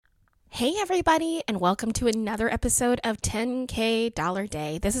Hey everybody, and welcome to another episode of $10K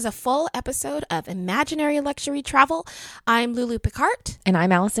Day. This is a full episode of Imaginary Luxury Travel. I'm Lulu Picard. And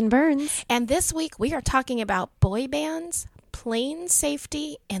I'm Allison Burns. And this week we are talking about boy bands, plane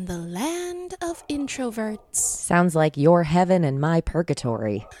safety, and the land of introverts. Sounds like your heaven and my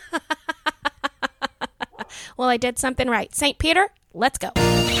purgatory. Well, I did something right. St. Peter, let's go.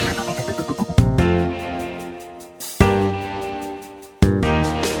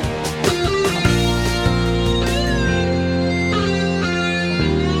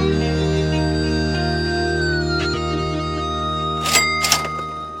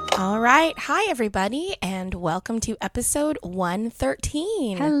 All right. Hi, everybody, and welcome to episode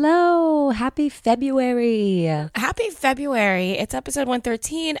 113. Hello. Happy February. Happy February. It's episode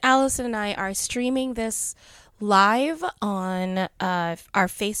 113. Allison and I are streaming this live on our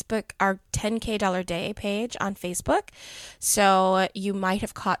Facebook, our $10K Day page on Facebook. So you might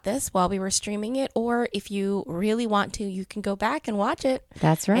have caught this while we were streaming it, or if you really want to, you can go back and watch it.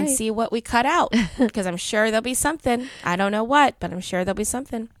 That's right. And see what we cut out, because I'm sure there'll be something. I don't know what, but I'm sure there'll be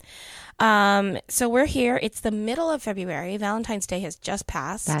something. So we're here. It's the middle of February. Valentine's Day has just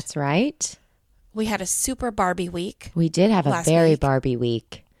passed. That's right. We had a super Barbie week. We did have a very Barbie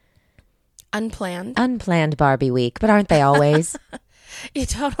week. Unplanned Barbie week, but aren't they always? You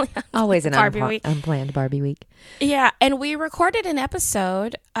totally always an Barbie week. Unplanned Barbie week. Yeah, and we recorded an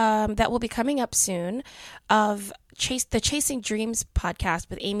episode that will be coming up soon of the Chasing Dreams podcast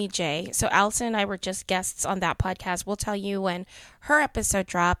with Amy J. So Allison and I were just guests on that podcast. We'll tell you when her episode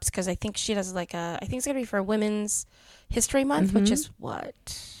drops, because I think she does I think it's going to be for Women's History Month, which is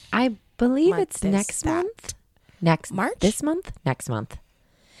what? I believe it's next month. March? This month? Next month.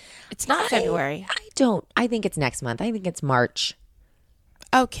 It's not February. I think it's next month. I think it's March.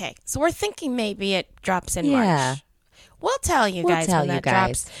 Okay. So we're thinking maybe it drops in March. We'll tell you guys when that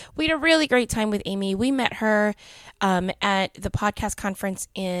drops. We had a really great time with Amy. We met her at the podcast conference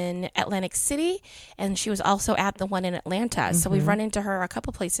in Atlantic City, and she was also at the one in Atlanta. So we've run into her a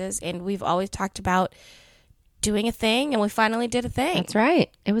couple places, and we've always talked about doing a thing, and we finally did a thing. That's right.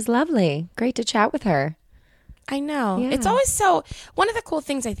 It was lovely. Great to chat with her. I know. Yeah. It's always one of the cool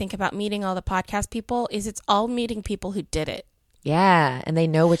things I think about meeting all the podcast people is it's all meeting people who did it. Yeah, and they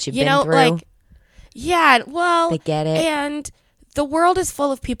know what you've been through. Yeah, well, they get it. And the world is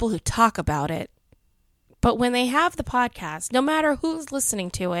full of people who talk about it. But when they have the podcast, no matter who's listening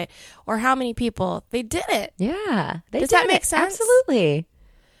to it or how many people, they did it. Yeah. Does that make sense? Absolutely.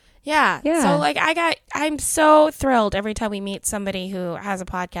 Yeah. So I'm so thrilled every time we meet somebody who has a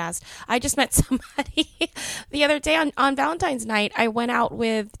podcast. I just met somebody the other day on Valentine's night. I went out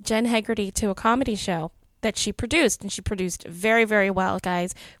with Jen Hegarty to a comedy show that she produced, and she produced very, very well,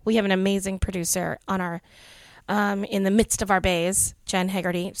 guys. We have an amazing producer on our, in the midst of our bays, Jen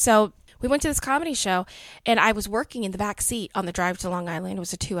Hegarty. So we went to this comedy show, and I was working in the back seat on the drive to Long Island. It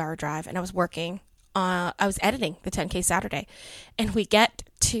was a 2-hour drive, and I was working. I was editing the 10K Saturday, and we get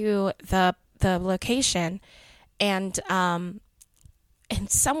to the location, and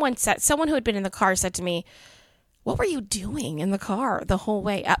someone who had been in the car said to me, "What were you doing in the car the whole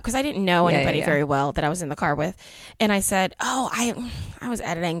way up?" Because I didn't know anybody very well that I was in the car with. And I said, "Oh, I was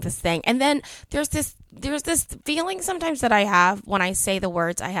editing this thing." And then there's this feeling sometimes that I have when I say the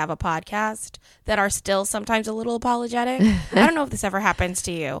words "I have a podcast" that are still sometimes a little apologetic. I don't know if this ever happens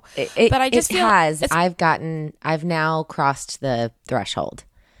to you, but I just feel I've now crossed the threshold.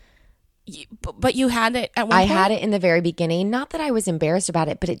 But you had it at one point? I had it in the very beginning. Not that I was embarrassed about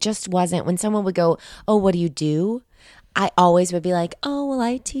it, but it just wasn't. When someone would go, "Oh, what do you do?" I always would be like, "Oh, well,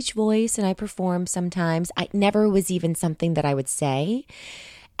 I teach voice and I perform sometimes." I never was even something that I would say.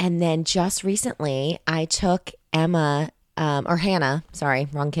 And then just recently, I took Hannah, sorry,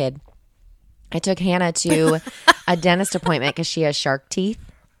 wrong kid. I took Hannah to a dentist appointment because she has shark teeth.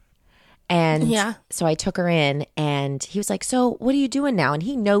 And so I took her in, and he was like, "So what are you doing now?" And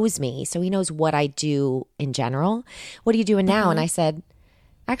he knows me, so he knows what I do in general. "What are you doing now?" And I said,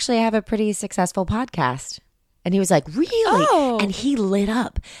 "Actually, I have a pretty successful podcast." And he was like, "Really?" Oh. And he lit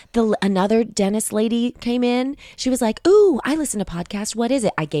up. Another dentist lady came in. She was like, "Ooh, I listen to podcasts. What is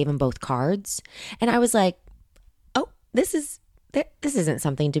it?" I gave him both cards. And I was like, "Oh, this isn't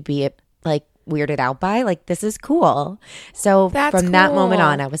something to be like weirded out by. Like, this is cool." So from that moment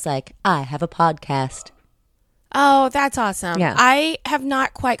on, I was like, I have a podcast. Oh, that's awesome. Yeah. I have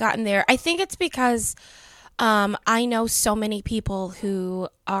not quite gotten there. I think it's because I know so many people who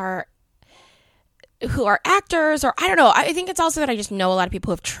are actors, or I don't know. I think it's also that I just know a lot of people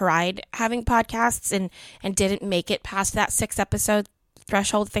who have tried having podcasts and didn't make it past that 6 episode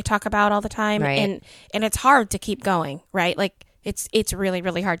threshold that they talk about all the time. Right. And it's hard to keep going, right? Like, It's really,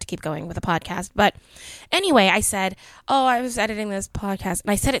 really hard to keep going with a podcast. But anyway, I said, oh, I was editing this podcast.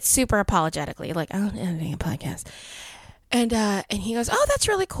 And I said it super apologetically, like, oh, I'm editing a podcast. And he goes, oh, that's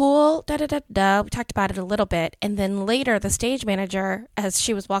really cool. Da, da, da, da. We talked about it a little bit. And then later, the stage manager, as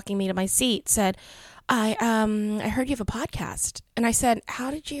she was walking me to my seat, said, I heard you have a podcast. And I said, how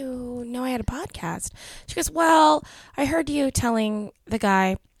did you know I had a podcast? She goes, well, I heard you telling the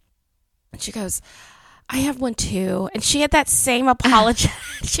guy. And she goes, I have one too. And she had that same apology.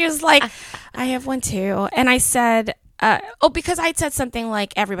 She was like, I have one too. And I said, because I'd said something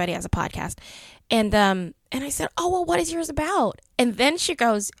like, everybody has a podcast. And I said, oh, well, what is yours about? And then she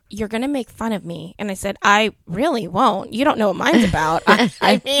goes, you're going to make fun of me. And I said, I really won't. You don't know what mine's about.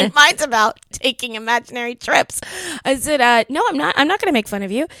 I mean, mine's about taking imaginary trips. I said, no, I'm not. I'm not going to make fun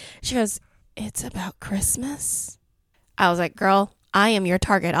of you. She goes, it's about Christmas. I was like, girl, I am your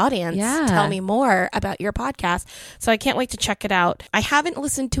target audience. Yeah. Tell me more about your podcast. So I can't wait to check it out. I haven't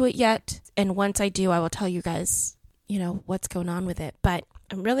listened to it yet. And once I do, I will tell you guys, what's going on with it. But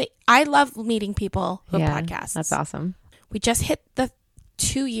I love meeting people who have podcasts. That's awesome. We just hit the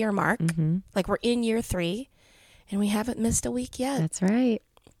 2-year mark. Mm-hmm. Like we're in year 3 and we haven't missed a week yet. That's right.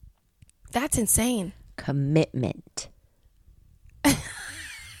 That's insane. Commitment.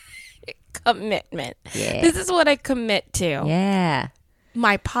 Commitment. Yeah. This is what I commit to. Yeah.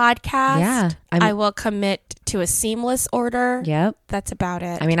 My podcast. Yeah. I will commit to a seamless order. Yep. That's about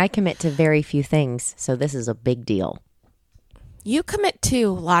it. I mean, I commit to very few things, so this is a big deal. You commit to a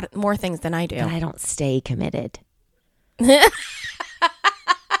lot more things than I do. But I don't stay committed.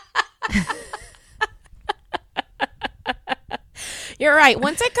 You're right.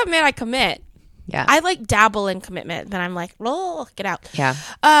 Once I commit, I commit. Yeah. I like dabble in commitment, but I'm like, oh, get out. Yeah.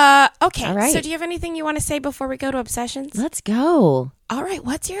 Okay. All right. So do you have anything you want to say before we go to obsessions? Let's go. All right.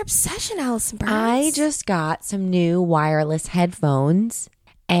 What's your obsession, Allison Burns? I just got some new wireless headphones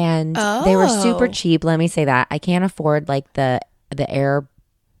and they were super cheap. Let me say that. I can't afford like the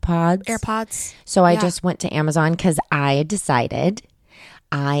AirPods. So I just went to Amazon because I had decided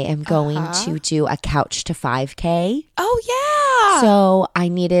I am going to do a couch to 5K. Oh, yeah. So I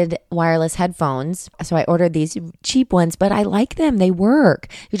needed wireless headphones. So I ordered these cheap ones, but I like them. They work.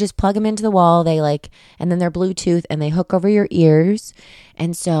 You just plug them into the wall. And then they're Bluetooth and they hook over your ears.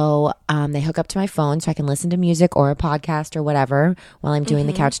 And so they hook up to my phone so I can listen to music or a podcast or whatever while I'm doing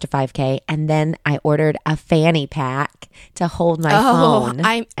the couch to 5K. And then I ordered a fanny pack to hold my phone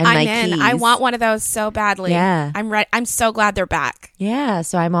and my keys. I want one of those so badly. Yeah. I'm ready. I'm so glad they're back. Yeah.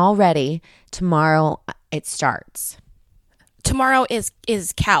 So I'm all ready. Tomorrow it starts. Tomorrow is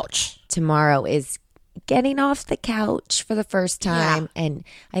couch. Tomorrow is getting off the couch for the first time. Yeah. And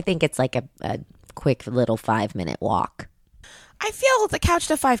I think it's like a quick little 5-minute walk. I feel the couch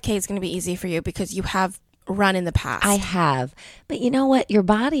to 5K is going to be easy for you because you have run in the past. I have. But you know what? Your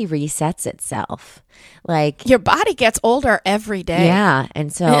body resets itself. Like your body gets older every day. Yeah.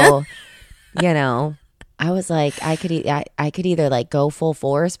 And so, I was like, I could either like go full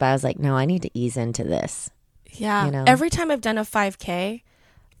force, but I was like, no, I need to ease into this. Yeah. Every time I've done a 5K,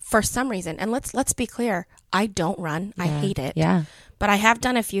 for some reason, and let's be clear, I don't run. I hate it. Yeah. But I have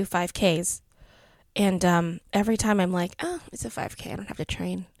done a few 5Ks. And every time I'm like, oh, it's a 5K. I don't have to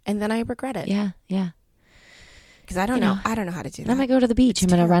train. And then I regret it. Yeah. Yeah. Because I don't know. I don't know how to do that. I'm going to go to the beach. I'm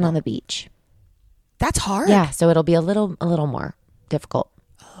going to run on the beach. That's hard. Yeah. So it'll be a little more difficult.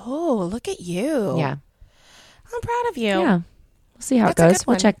 Oh, look at you. Yeah. I'm proud of you. Yeah. We'll see how it goes.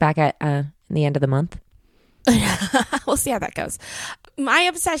 We'll check back at the end of the month. We'll see how that goes. My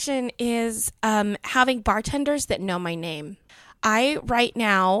obsession is having bartenders that know my name. I right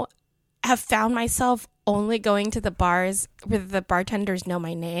now have found myself only going to the bars where the bartenders know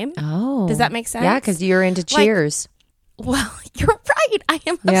my name. Oh. Does that make sense? Yeah, because you're into Cheers. Well, you're right. I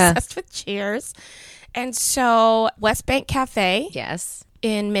am obsessed with Cheers. And so West Bank Cafe. Yes.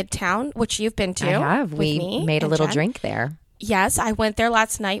 In Midtown, which you've been to. I have. We made a little drink there. Yes, I went there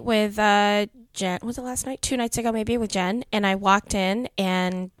last night with Jen. Was it last night? 2 nights ago, maybe, with Jen. And I walked in,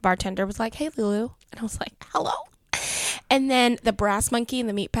 and bartender was like, "Hey, Lulu," and I was like, "Hello." And then the Brass Monkey and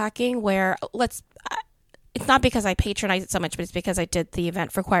the Meatpacking, where it's not because I patronize it so much, but it's because I did the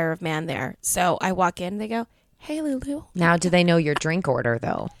event for Choir of Man there. So I walk in, they go, "Hey, Lulu." Now, do they know your drink order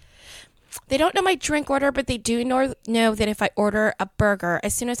though? They don't know my drink order, but they do know that if I order a burger,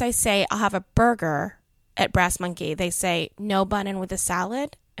 as soon as I say I'll have a burger at Brass Monkey, they say no bun-in with a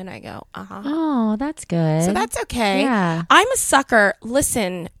salad. And I go, Oh, that's good. So that's okay. Yeah. I'm a sucker.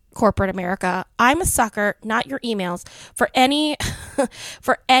 Listen, corporate America, I'm a sucker, not your emails, for any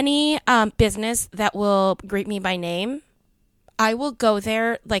business that will greet me by name. I will go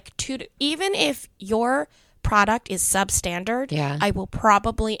there even if your product is substandard, I will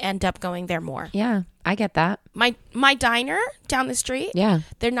probably end up going there more. Yeah, I get that. My diner down the street,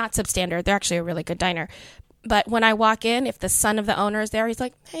 they're not substandard. They're actually a really good diner. But when I walk in, if the son of the owner is there, he's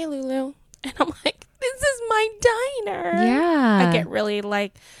like, "Hey, Lulu." And I'm like, "This is my diner." Yeah. I get really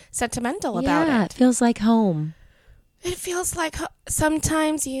like sentimental about it. Yeah, it feels like home. It feels like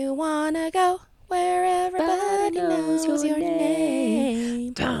sometimes you want to go where everybody knows your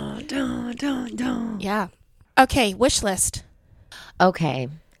name. Dun, dun, dun, dun. Yeah. Okay, wish list. Okay.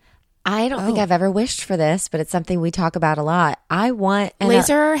 I don't think I've ever wished for this, but it's something we talk about a lot. I want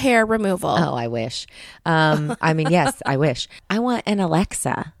laser hair removal. Oh, I wish. I mean, yes, I wish. I want an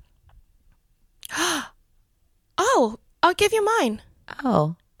Alexa. Oh, I'll give you mine.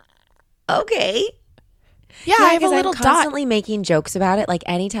 Oh, okay. Yeah, I have a little I'm constantly making jokes about it. Like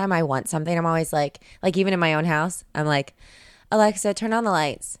anytime I want something, I'm always like even in my own house, I'm like, Alexa, turn on the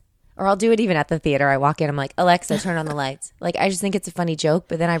lights. Or I'll do it even at the theater. I walk in, I'm like, Alexa, turn on the lights. Like, I just think it's a funny joke.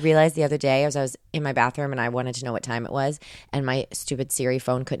 But then I realized the other day as I was in my bathroom and I wanted to know what time it was, and my stupid Siri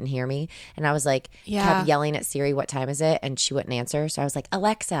phone couldn't hear me. And I was like, kept yelling at Siri, what time is it? And she wouldn't answer. So I was like,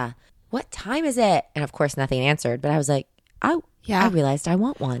 Alexa, what time is it? And of course, nothing answered. But I was like, I realized I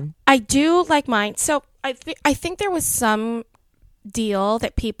want one. I do like mine. So I think there was some deal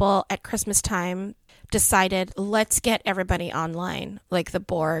that people at Christmas time decided, let's get everybody online, like the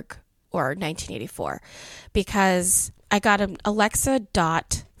Borg or 1984, because I got an Alexa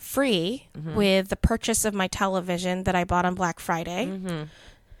Dot free with the purchase of my television that I bought on Black Friday.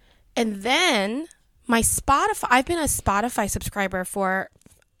 And then my Spotify, I've been a Spotify subscriber for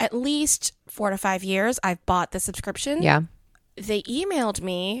at least 4 to 5 years. I've bought the subscription. Yeah. They emailed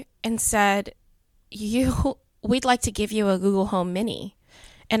me and said, we'd like to give you a Google Home Mini.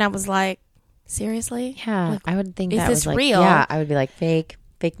 And I was like, seriously? Yeah, like, I would think is that this was like, real? Yeah, I would be like, fake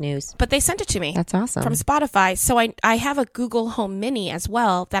news. But they sent it to me. That's awesome. From Spotify. So I have a Google Home Mini as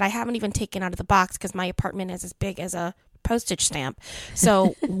well that I haven't even taken out of the box because my apartment is as big as a postage stamp.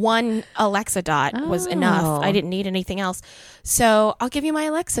 So one Alexa Dot was enough. I didn't need anything else. So I'll give you my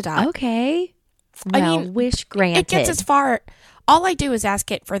Alexa Dot. Okay. Well, I mean, wish granted. It gets as far. All I do is ask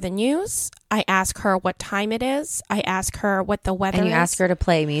it for the news. I ask her what time it is. I ask her what the weather is. And you ask her to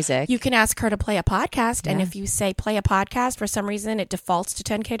play music. You can ask her to play a podcast. Yeah. And if you say play a podcast, for some reason, it defaults to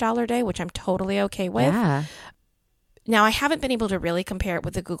 10K Dollar Day, which I'm totally okay with. Yeah. Now, I haven't been able to really compare it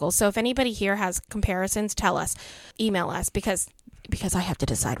with the Google. So if anybody here has comparisons, tell us. Email us because I have to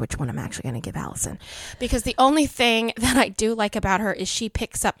decide which one I'm actually going to give Allison. Because the only thing that I do like about her is she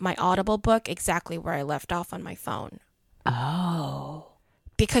picks up my Audible book exactly where I left off on my phone. Oh.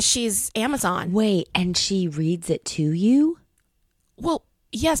 Because she's Amazon. Wait, and she reads it to you? Well,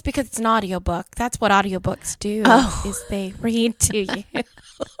 yes, because it's an audiobook. That's what audiobooks do, is they read to you.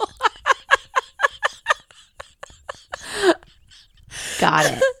 Got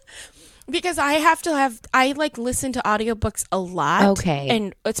it. Because I like listen to audiobooks a lot. Okay.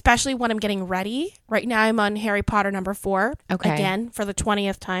 And especially when I'm getting ready. Right now I'm on Harry Potter number 4. Okay. Again, for the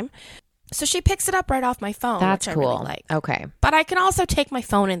 20th time. So she picks it up right off my phone. That's which cool. I really like. Okay. But I can also take my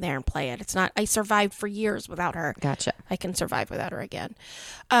phone in there and play it. It's not, I survived for years without her. Gotcha. I can survive without her again.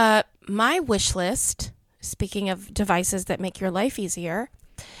 My wish list, speaking of devices that make your life easier,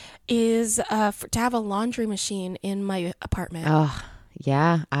 is to have a laundry machine in my apartment. Oh,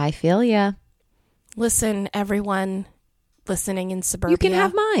 yeah. I feel ya. Listen, everyone listening in suburbia. You can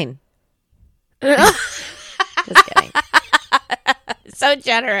have mine. Just kidding. So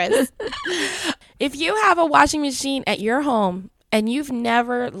generous. If you have a washing machine at your home and you've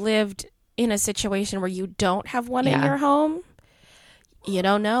never lived in a situation where you don't have one in your home, you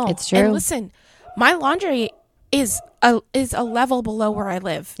don't know. It's true. And listen, my laundry is a level below where I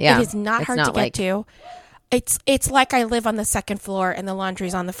live. Yeah. It is not hard to get to. It's like I live on the second floor and the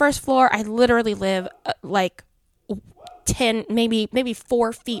laundry's on the first floor. I literally live like 10, maybe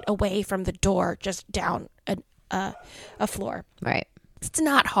 4 feet away from the door, just down a floor. Right. It's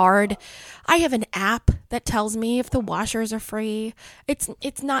not hard. I have an app that tells me if the washers are free.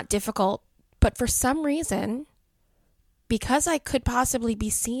 It's not difficult, but for some reason, because I could possibly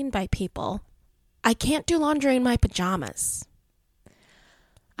be seen by people, I can't do laundry in my pajamas.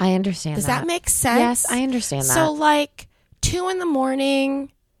 I understand Does that make sense? Yes, I understand that. So like 2 a.m,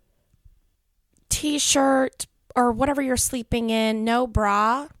 t-shirt or whatever you're sleeping in, no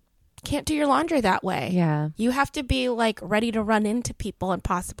bra. Can't do your laundry that way. Yeah. You have to be like ready to run into people and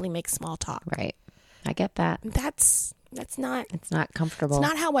possibly make small talk. Right. I get that. That's not. It's not comfortable. It's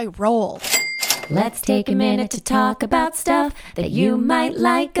not how I roll. Let's take a minute to talk about stuff that you might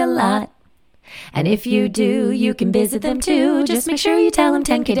like a lot. And if you do, you can visit them too. Just make sure you tell them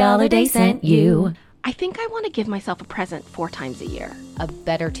 10K Dollar Day sent you. I think I want to give myself a present 4 times a year. A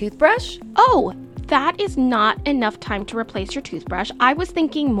better toothbrush? Oh, that is not enough time to replace your toothbrush. I was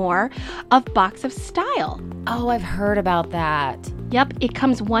thinking more of Box of Style. Oh, I've heard about that. Yep, it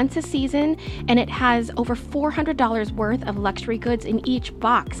comes once a season, and it has over $400 worth of luxury goods in each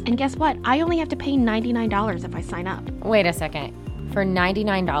box. And guess what? I only have to pay $99 if I sign up. Wait a second. For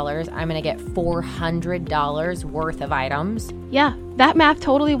 $99, I'm going to get $400 worth of items? Yeah, that math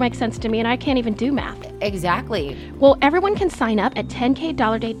totally makes sense to me, and I can't even do math. Exactly. Well, everyone can sign up at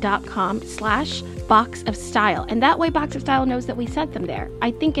 10kdollarday.com/box of style, and that way Box of Style knows that we sent them there.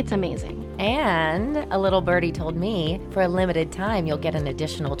 I think it's amazing. And a little birdie told me for a limited time, you'll get an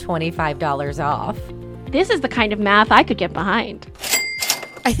additional $25 off. This is the kind of math I could get behind.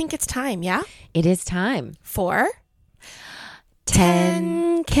 I think it's time, yeah? It is time for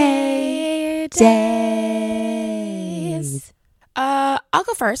 10K days. I'll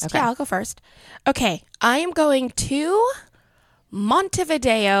go first. Okay. Yeah, I'll go first. Okay, I am going to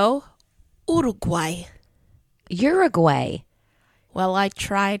Montevideo, Uruguay. Uruguay. Well, I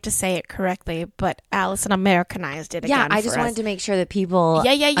tried to say it correctly, but Allison Americanized it again. Yeah, I just wanted to make sure that people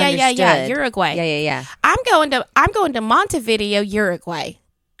Yeah. Uruguay. Yeah. I'm going to Montevideo, Uruguay.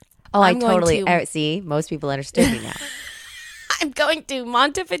 Oh, I'm I going totally to- see. Most people understood me now. I'm going to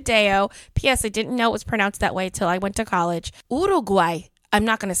Montevideo. P.S. I didn't know it was pronounced that way till I went to college. Uruguay. I'm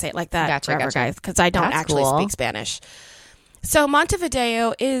not going to say it like that forever, guys, because I don't actually speak Spanish. So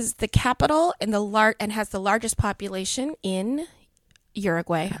Montevideo is the capital and and has the largest population in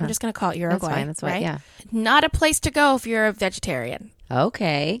Uruguay. I'm just going to call it Uruguay. That's fine. Right? Yeah. Not a place to go if you're a vegetarian.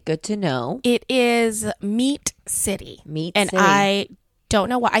 Okay, good to know. It is Meat City. And City. I don't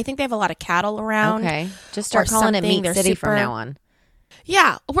know why. I think they have a lot of cattle around. Okay, just start calling it Meat City from now on.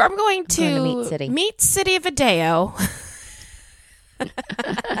 Yeah, where I'm going to Meat City. Meat City Video.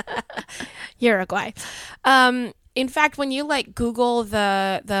 Uruguay. In fact, when you Google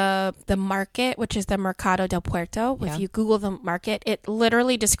the market, which is the Mercado del Puerto, if you Google the market, it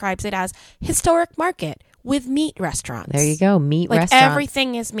literally describes it as historic market with meat restaurants. There you go, meat restaurants.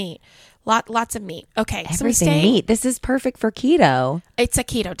 Everything is meat. Lots of meat. Okay, everything meat. This is perfect for keto. It's a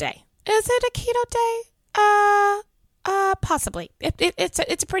keto day. Is it a keto day? Possibly.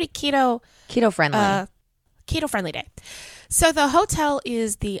 It's a pretty keto friendly day. So the hotel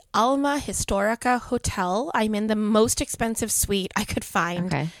is the Alma Historica Hotel. I'm in the most expensive suite I could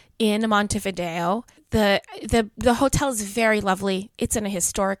find in Montevideo. The hotel is very lovely. It's in a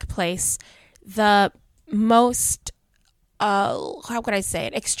historic place. The most how could I say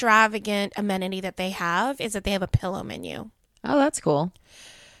it? Extravagant amenity that they have is that they have a pillow menu. Oh, that's cool.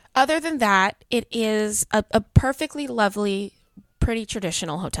 Other than that, it is a perfectly lovely, pretty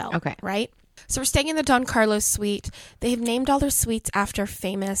traditional hotel. Okay. Right? So we're staying in the Don Carlos suite. They have named all their suites after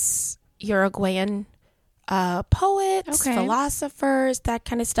famous Uruguayan poets, philosophers, that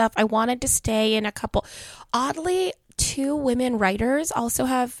kind of stuff. I wanted to stay in a couple. Oddly, 2 women writers also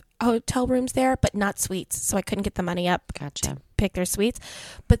have hotel rooms there, but not suites. So I couldn't get the money up to pick their suites.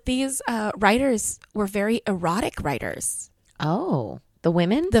 But these writers were very erotic writers. Oh, the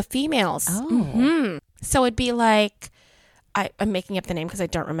women? The females. Oh. Mm-hmm. So it'd be like, I'm making up the name because I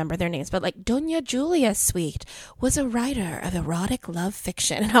don't remember their names, but like Doña Julia Suite was a writer of erotic love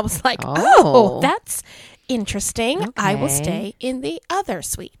fiction. And I was like, oh that's interesting. Okay. I will stay in the other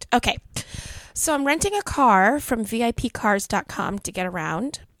suite. Okay. So I'm renting a car from VIPcars.com to get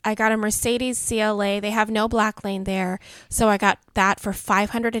around. I got a Mercedes CLA. They have no black lane there. So I got that for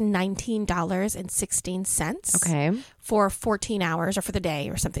 $519.16. Okay. For 14 hours or for the day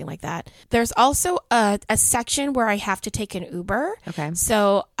or something like that. There's also a section where I have to take an Uber. Okay.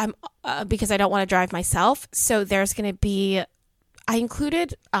 So I'm because I don't want to drive myself. So there's going to be, I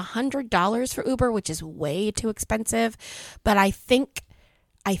included $100 for Uber, which is way too expensive. But I think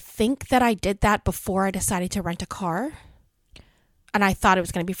that I did that before I decided to rent a car. And I thought it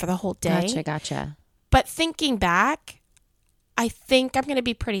was going to be for the whole day. Gotcha. But thinking back, I think I'm going to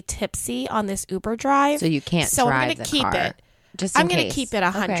be pretty tipsy on this Uber drive. So you can't drive the car. So I'm going to keep it. I'm going to keep it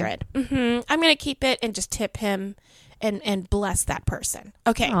 100. Okay. Mm-hmm. I'm going to keep it and just tip him and bless that person.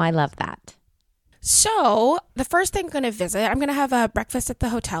 Okay. Oh, I love that. So the first thing I'm going to visit, I'm going to have a breakfast at the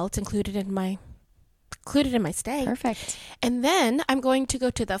hotel. It's included in my stay. Perfect. And then I'm going to go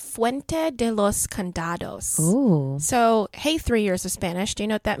to the Fuente de los Candados. Ooh. So, hey, 3 years of Spanish. Do you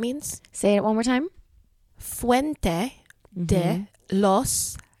know what that means? Say it one more time. Fuente de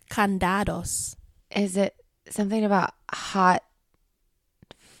los Candados. Is it something about hot,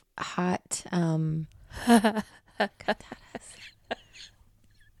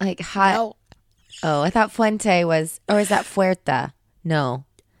 like hot? No. Oh, I thought Fuente was, or is that Fuerta? No.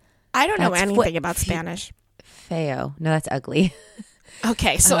 I don't know That's anything about Spanish. Feo. No, that's ugly.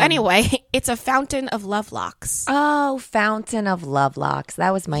 Okay, so anyway, it's a fountain of love locks. Oh, fountain of love locks.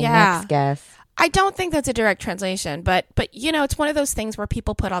 That was my next guess. I don't think that's a direct translation, but you know, it's one of those things where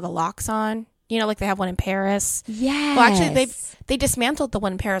people put all the locks on. You know, like they have one in Paris. Yes. Well, actually, they dismantled the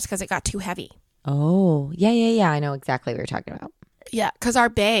one in Paris because it got too heavy. Oh, yeah. I know exactly what you're talking about. Yeah, because our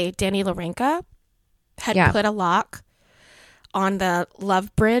bae, Danny Lorenka, had put a lock on the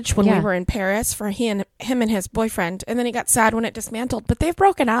love bridge when we were in Paris for him and his boyfriend, and then he got sad when it dismantled. But they've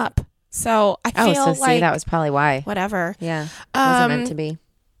broken up, so I feel like that was probably why. Whatever. Yeah, wasn't meant to be.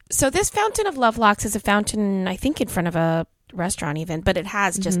 So this fountain of love locks is a fountain, I think, in front of a restaurant even, but it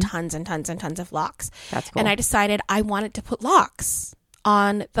has just tons and tons and tons of locks. That's cool. And I decided I wanted to put locks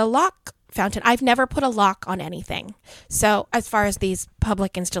on the lock fountain. I've never put a lock on anything. So as far as these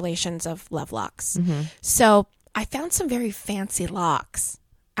public installations of love locks. So I found some very fancy locks,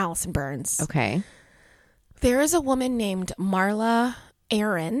 Allison Burns. Okay. There is a woman named Marla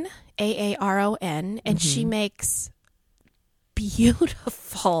Aaron, Aaron, and she makes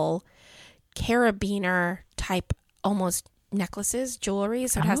beautiful carabiner type almost necklaces, jewelry.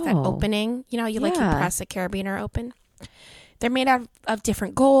 So it has that opening. You know, you press a carabiner open. They're made out of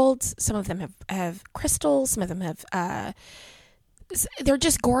different golds. Some of them have crystals. Some of them have... they're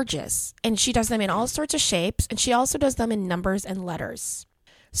just gorgeous. And she does them in all sorts of shapes. And she also does them in numbers and letters.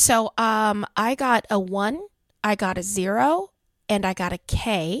 So I got a 1, I got a 0, and I got a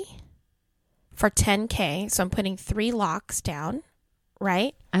K for 10K. So I'm putting 3 locks down,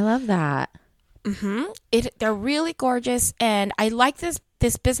 right? I love that. They're really gorgeous. And I like this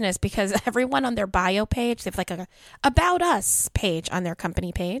business because everyone on their bio page, they have like a About Us page on their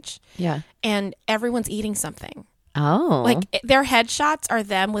company page. Yeah. And everyone's eating something. Oh. Like their headshots are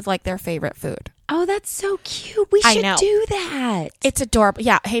them with like their favorite food. Oh, that's so cute. We should do that. It's adorable.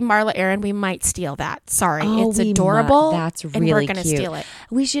 Yeah. Hey, Marla Aaron, we might steal that. Sorry. It's adorable. That's really and we're going to cute. steal it.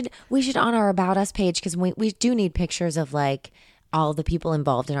 We should on our About Us page because we do need pictures of like all the people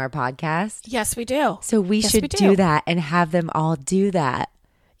involved in our podcast. Yes, we do. So we should do that and have them all do that.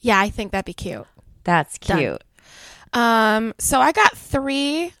 Yeah, I think that'd be cute. That's cute. So I got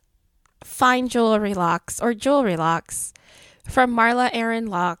 3 fine jewelry locks from Marla Aaron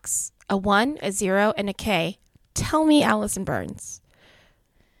Locks. A 1, a 0, and a K. Tell me, Allison Burns,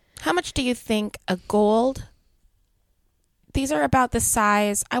 how much do you think a gold? These are about the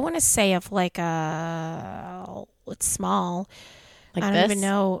size, I want to say, of like it's small. Like I don't this? even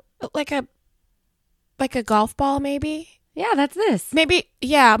know. Like a golf ball, maybe? Yeah, that's this. Maybe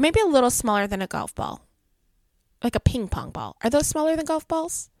a little smaller than a golf ball. Like a ping pong ball. Are those smaller than golf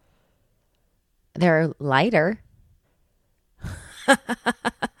balls? They're lighter.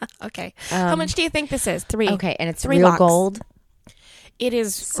 Okay. How much do you think this is? 3. Okay, and it's 3 real locks. gold? It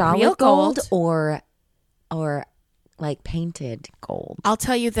is solid real gold or like painted gold? I'll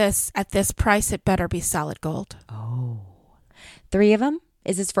tell you this, at this price it better be solid gold. Oh. 3 of them?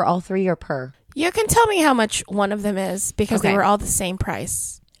 Is this for all 3 or per? You can tell me how much one of them is because they were all the same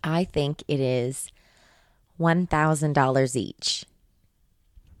price. I think it is $1,000 each.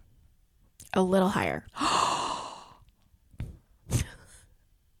 A little higher.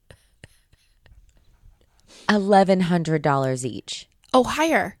 $1,100 each. Oh,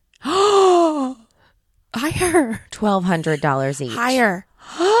 higher. Higher. $1,200 each. Higher.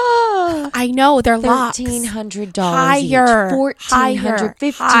 I know, they're locks. $1,300 higher. each. $1,400,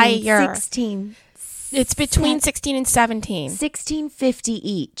 $1,500, higher. $1,600. It's between 16 and 17. $1,650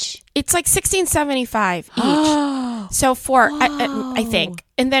 each. It's like $1,675 each. So for I think,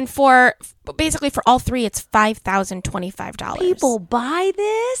 and then for basically for all 3, it's $5,025. People buy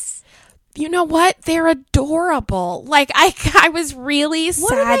this. You know what? They're adorable. Like I was really sad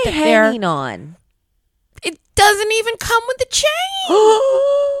what are they that hanging on? It doesn't even come with the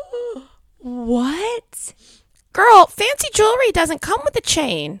chain. What? Girl, fancy jewelry doesn't come with the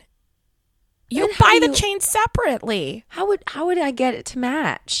chain. You Then buy the chain separately. How would I get it to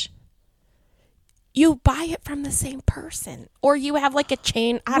match? You buy it from the same person, or you have like a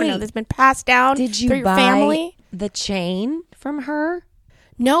chain. I don't know. That's been passed down. Did you through your buy family? The chain from her?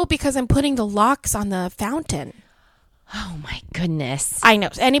 No, because I'm putting the locks on the fountain. Oh my goodness! I know.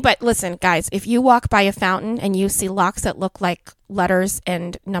 Anybody, listen, guys. If you walk by a fountain and you see locks that look like letters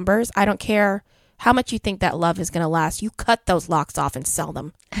and numbers, I don't care how much you think that love is going to last. You cut those locks off and sell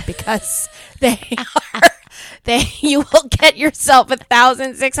them because you will get yourself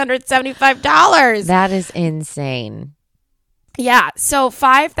 $1,675. That is insane. Yeah, so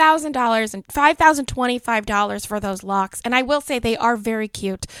 $5,000 and $5,025 for those locks, and I will say they are very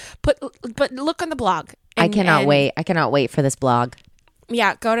cute. But look on the blog. I cannot wait. I cannot wait for this blog.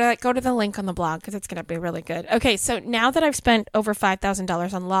 Yeah, go to the link on the blog because it's going to be really good. Okay, so now that I've spent over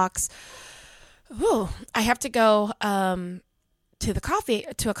 $5,000 on locks, I have to go to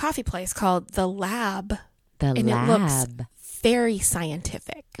a coffee place called The Lab. It looks very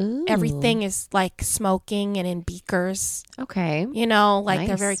scientific. Ooh. Everything is like smoking and in beakers. Okay. Like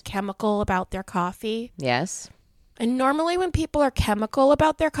they're very chemical about their coffee. Yes. And normally when people are chemical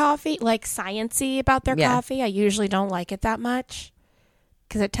about their coffee, like science-y about their coffee, I usually don't like it that much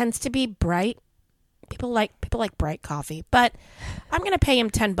because it tends to be bright. People like bright coffee, but I'm going to pay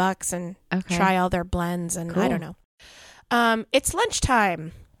him $10 and try all their blends and I don't know. It's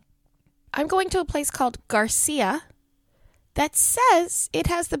lunchtime. I'm going to a place called Garcia that says it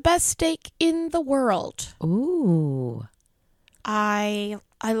has the best steak in the world. Ooh. I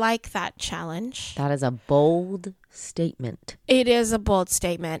like that challenge. That is a bold statement. It is a bold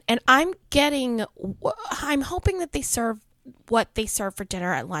statement. And I'm hoping that they serve what they serve for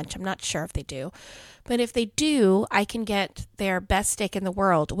dinner at lunch. I'm not sure if they do. But if they do, I can get their best steak in the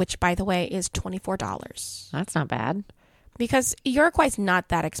world, which, by the way, is $24. That's not bad. Because Uruguay's not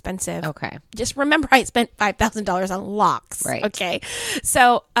that expensive. Okay. Just remember I spent $5,000 on locks. Right. Okay.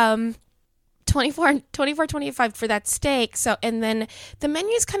 So, $24.25 for that steak. So, and then the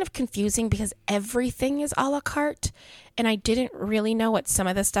menu is kind of confusing because everything is a la carte, and I didn't really know what some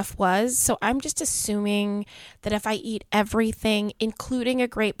of the stuff was. So I'm just assuming that if I eat everything, including a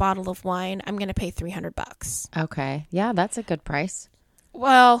great bottle of wine, I'm going to pay $300. Okay. Yeah, that's a good price.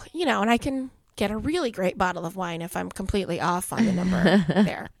 Well, and I can get a really great bottle of wine if I'm completely off on the number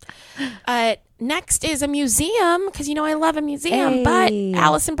there. Next is a museum, because I love a museum. But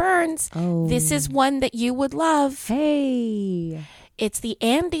Allison Burns, this is one that you would love. Hey. It's the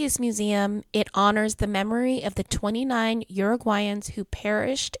Andes Museum. It honors the memory of the 29 Uruguayans who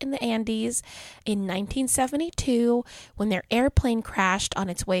perished in the Andes in 1972 when their airplane crashed on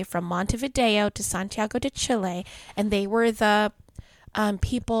its way from Montevideo to Santiago de Chile, and they were the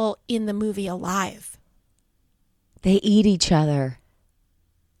people in the movie Alive. They eat each other.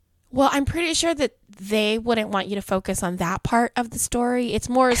 Well, I'm pretty sure that they wouldn't want you to focus on that part of the story. It's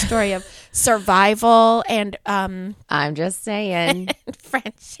more a story of survival and I'm just saying.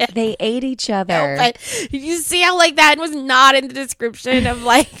 friendship. They ate each other. No, but you see how that was not in the description of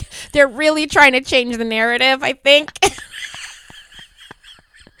they're really trying to change the narrative, I think.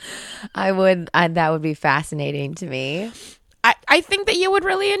 That would be fascinating to me. I think that you would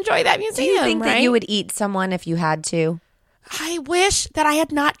really enjoy that museum. Do you think right? that you would eat someone if you had to? I wish that I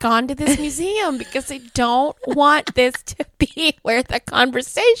had not gone to this museum because I don't want this to be where the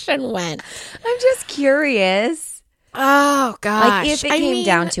conversation went. I'm just curious. Oh, gosh. If it came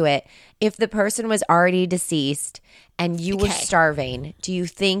down to it, if the person was already deceased and you were starving, do you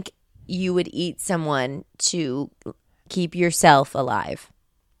think you would eat someone to keep yourself alive?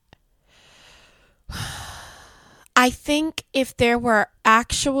 I think if there were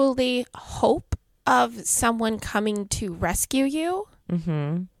actually hope of someone coming to rescue you,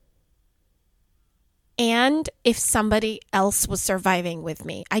 and if somebody else was surviving with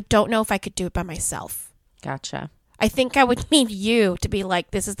me, I don't know if I could do it by myself. Gotcha. I think I would need you to be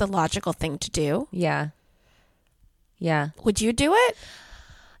like, this is the logical thing to do. Yeah. Yeah. Would you do it?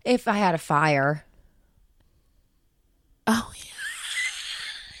 If I had a fire. Oh, yeah.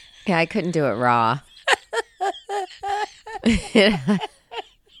 Yeah, I couldn't do it raw. It'd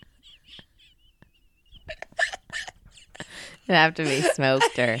have to be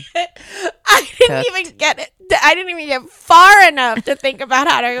smoked or I didn't even get it. I didn't even get far enough to think about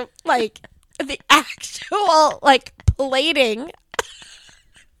how to the actual plating.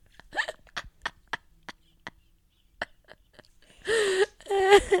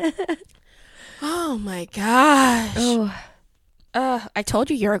 Oh my gosh. Oh. I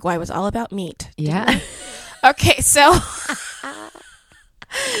told you Uruguay was all about meat. Yeah. Okay, so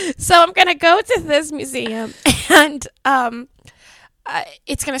I'm going to go to this museum and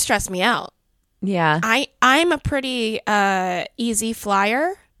it's going to stress me out. Yeah. I'm a pretty easy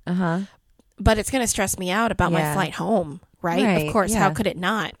flyer. But it's going to stress me out about my flight home, right? Of course, how could it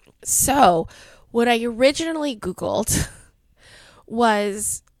not? So, what I originally Googled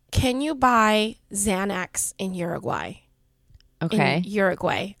was, can you buy Xanax in Uruguay? Okay. In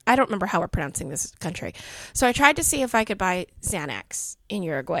Uruguay. I don't remember how we're pronouncing this country. So I tried to see if I could buy Xanax in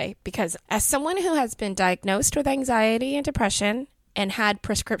Uruguay because as someone who has been diagnosed with anxiety and depression and had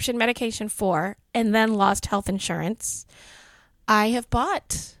prescription medication for and then lost health insurance, I have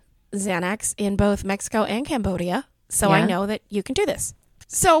bought Xanax in both Mexico and Cambodia. So I know that you can do this.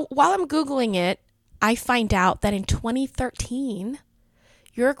 So while I'm Googling it, I find out that in 2013,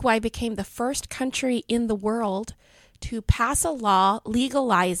 Uruguay became the first country in the world to pass a law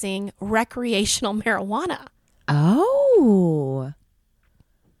legalizing recreational marijuana. Oh.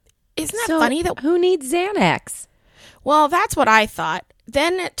 Isn't that funny? That who needs Xanax? Well, that's what I thought.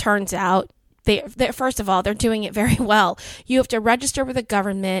 Then it turns out they first of all, they're doing it very well. You have to register with the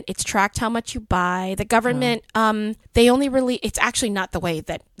government. It's tracked how much you buy. The government, they only release. It's actually not the way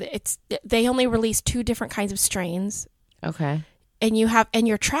that it's. They only release 2 different kinds of strains. Okay. And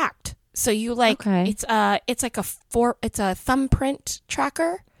you're tracked. So you it's like it's a thumbprint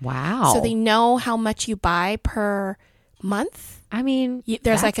tracker. Wow. So they know how much you buy per month. I mean,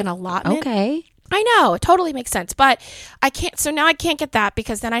 there's like an allotment. Okay. I know, it totally makes sense, but I can't. So now I can't get that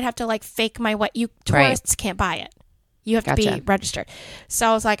because then I'd have to like fake my what. You tourists can't buy it. You have to be registered. So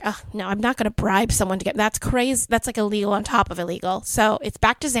I was like, oh, no, I'm not going to bribe someone to get. That's crazy. That's like illegal on top of illegal. So it's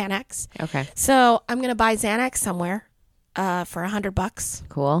back to Xanax. Okay. So I'm going to buy Xanax somewhere for $100.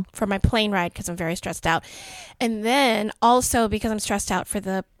 Cool. For my plane ride because I'm very stressed out, and then also because I'm stressed out for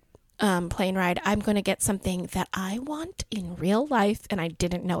the plane ride, I'm going to get something that I want in real life and I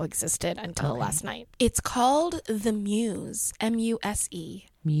didn't know existed until last night. It's called the Muse, M-U-S-E.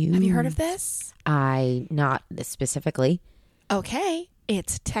 Muse. Have you heard of this? Not specifically. Okay.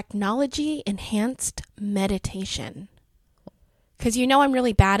 It's technology enhanced meditation. Because I'm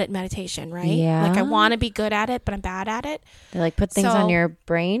really bad at meditation, right? Yeah. Like I want to be good at it, but I'm bad at it. They like put things on your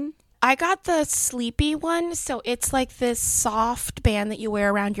brain? I got the sleepy one, so it's like this soft band that you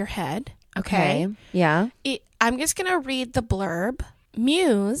wear around your head. Okay. Yeah. I'm just going to read the blurb.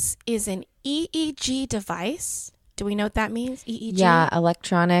 Muse is an EEG device. Do we know what that means? EEG? Yeah,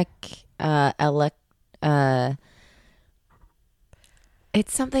 electronic, it's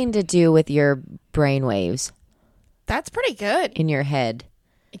something to do with your brain waves. That's pretty good. In your head.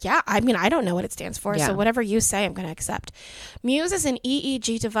 Yeah, I mean, I don't know what it stands for, Yeah. so whatever you say, I'm going to accept. Muse is an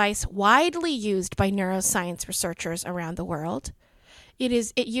EEG device widely used by neuroscience researchers around the world. It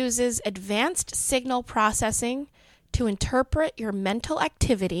uses advanced signal processing to interpret your mental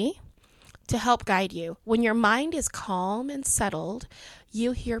activity to help guide you. When your mind is calm and settled,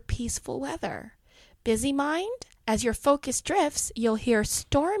 you hear peaceful weather. Busy mind, as your focus drifts, you'll hear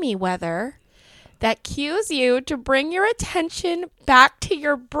stormy weather that cues you to bring your attention back to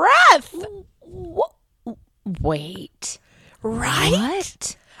your breath. Wait. Right?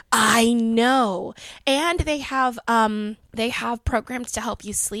 What? I know. And they have programs to help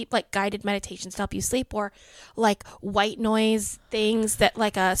you sleep, like guided meditations to help you sleep, or like white noise things that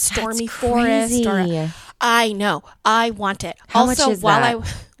like a stormy forest. I know. I want it. How much is that?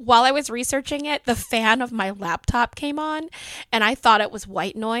 While I was researching it, the fan of my laptop came on and I thought it was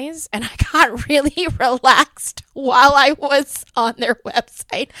white noise and I got really relaxed while I was on their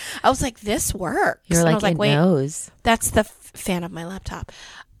website. I was like, this works. You're and like, I was like, it wait, knows. That's the fan of my laptop.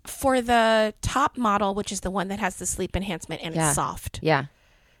 For the top model, which is the one that has the sleep enhancement and it's soft. Yeah.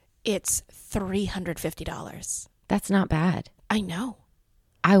 It's $350. That's not bad. I know.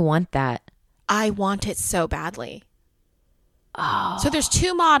 I want that. I want it so badly. Oh. So there's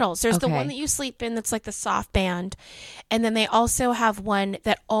 2 models. There's the one that you sleep in that's like the soft band. And then they also have one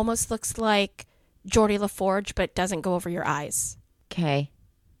that almost looks like Geordie LaForge, but doesn't go over your eyes. Okay.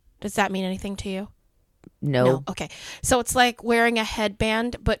 Does that mean anything to you? No. Okay. So it's like wearing a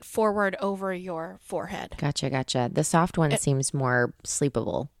headband, but forward over your forehead. Gotcha. The soft one seems more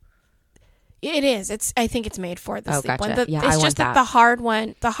sleepable. It is. I think it's made for the sleep one. Yeah, it's I just want that the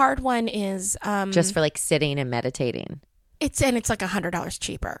hard one is just for like sitting and meditating. It's like $100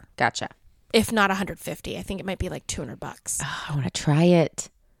 cheaper. Gotcha. If not $150. I think it might be like $200. Oh, I want to try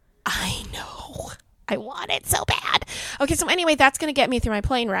it. I know. I want it so bad. Okay, so anyway, that's going to get me through my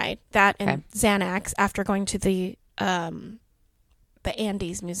plane ride. That and Xanax after going to the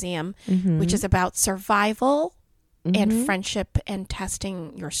Andes Museum, which is about survival and friendship and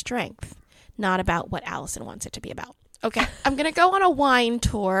testing your strength, not about what Allison wants it to be about. Okay, I'm going to go on a wine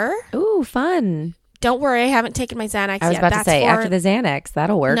tour. Ooh, fun. Don't worry, I haven't taken my Xanax yet. I was about to say, after the Xanax,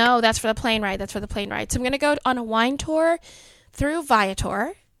 that'll work. No, that's for the plane ride. So I'm going to go on a wine tour through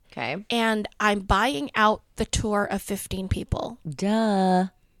Viator. Okay. And I'm buying out the tour of 15 people. Duh.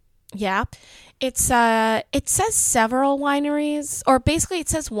 Yeah. It says several wineries, or basically it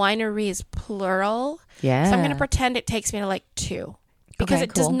says wineries plural. Yeah. So I'm going to pretend it takes me to like 2 because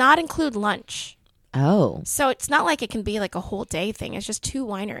it does not include lunch. Oh. So it's not like it can be like a whole day thing. It's just 2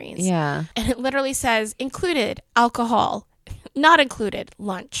 wineries. Yeah. And it literally says included alcohol, not included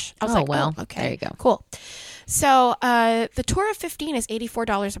lunch. I was like, well, okay. There you go. Cool. So the tour of 15 is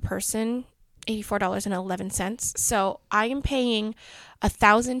 $84 a person, $84.11. So I am paying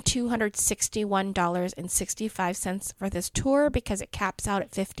 $1,261.65 for this tour because it caps out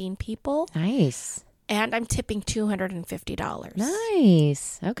at 15 people. Nice. and I'm tipping $250.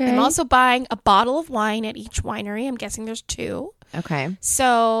 Nice. Okay. I'm also buying a bottle of wine at each winery. I'm guessing there's 2. Okay.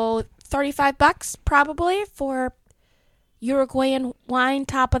 So $35 probably for Uruguayan wine,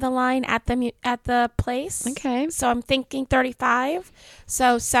 top of the line at the place. Okay. So I'm thinking 35.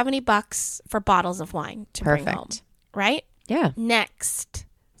 So $70 for bottles of wine to bring home. Right? Yeah. Next.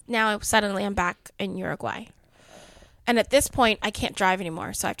 Now suddenly I'm back in Uruguay. And at this point I can't drive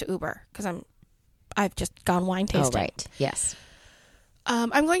anymore, so I have to Uber because I've just gone wine tasting. Oh, right. Yes.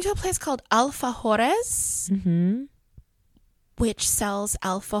 I'm going to a place called Alfajores, which sells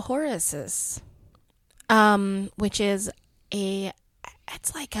alfajores, which is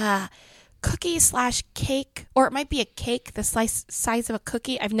it's like a cookie / cake, or it might be a cake the size of a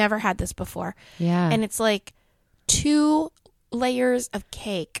cookie. I've never had this before. Yeah. And it's like 2 layers of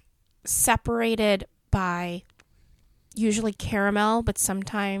cake separated by usually caramel, but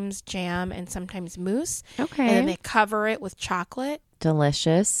sometimes jam and sometimes mousse. Okay. And then they cover it with chocolate.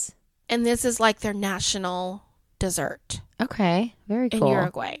 Delicious. And this is like their national dessert. Okay. Very cool. In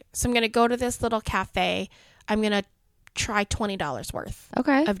Uruguay. So I'm going to go to this little cafe. I'm going to try $20 worth.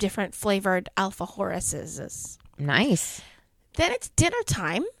 Okay. Of different flavored alfajores. Nice. Then it's dinner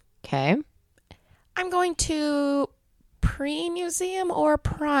time. Okay. I'm going to Pre-Museum or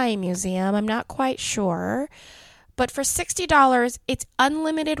Prime Museum. I'm not quite sure. But for $60, it's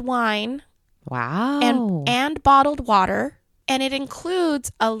unlimited wine. Wow. And bottled water. And it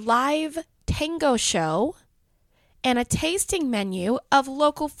includes a live tango show and a tasting menu of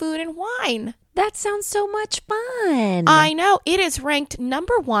local food and wine. That sounds so much fun. I know. It is ranked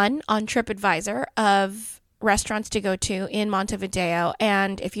number 1 on TripAdvisor of restaurants to go to in Montevideo.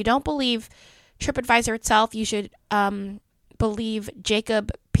 And if you don't believe TripAdvisor itself, you should believe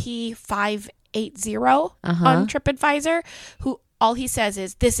Jacob P580 on TripAdvisor, who all he says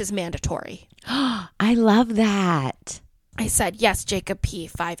is, this is mandatory. I love that. I said, yes, Jacob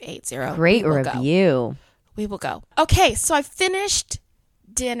P580. Great review. We will go. Okay, so I finished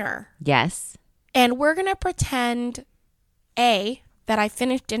dinner. Yes. And we're going to pretend, A, that I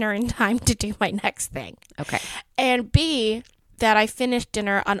finished dinner in time to do my next thing. Okay. And B, that I finished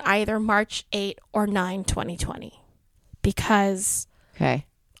dinner on either March 8 or 9, 2020. Because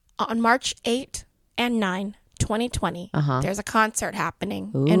on March 8 and 9, 2020, there's a concert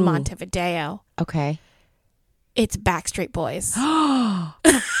happening in Montevideo. Okay. It's Backstreet Boys.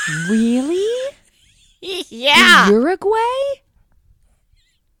 Really? Yeah. In Uruguay?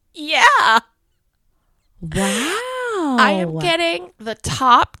 Yeah. Wow. I am getting the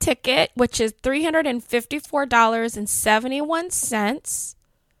top ticket, which is $354.71.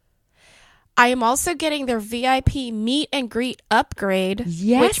 I am also getting their VIP meet and greet upgrade.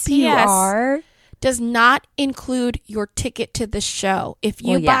 Yes, which you are. Does not include your ticket to the show. If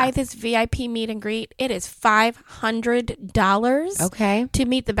you buy this VIP meet and greet, it is $500 to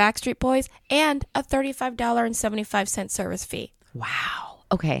meet the Backstreet Boys and a $35.75 service fee. Wow.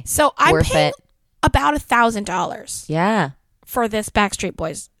 Okay. So I'm paying about $1,000 for this Backstreet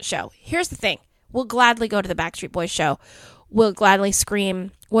Boys show. Here's the thing. We'll gladly go to the Backstreet Boys show. We'll gladly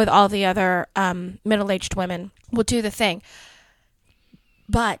scream with all the other middle-aged women. We'll do the thing.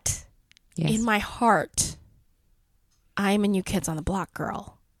 But in my heart, I'm a New Kids on the Block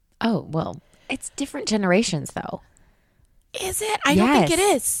girl. Oh, well, it's different generations, though. Is it? I don't think it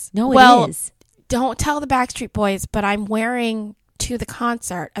is. No, it is. Don't tell the Backstreet Boys, but I'm wearing to the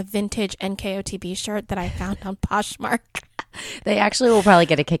concert a vintage NKOTB shirt that I found on Poshmark. They actually will probably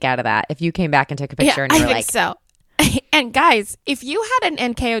get a kick out of that if you came back and took a picture and you were like... I think so. And guys, if you had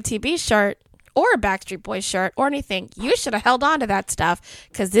an NKOTB shirt or a Backstreet Boys shirt or anything, you should have held on to that stuff,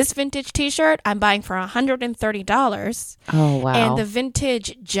 because this vintage t-shirt I'm buying for $130. Oh, wow. And the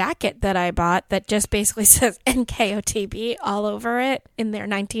vintage jacket that I bought that just basically says NKOTB all over it in their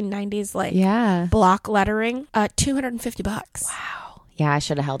 1990s block lettering, $250. Wow. Yeah, I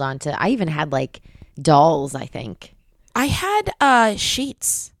should have held on to. I even had like dolls, I think. I had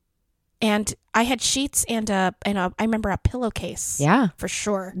sheets. And I had sheets and I remember a pillowcase. Yeah. For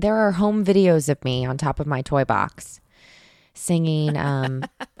sure. There are home videos of me on top of my toy box singing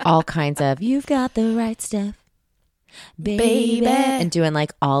all kinds of "You've Got the Right Stuff, baby," and doing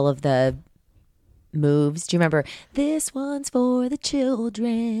like all of the moves. Do you remember? This one's for the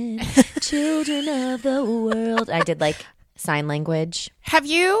children, children of the world. I did like sign language. Have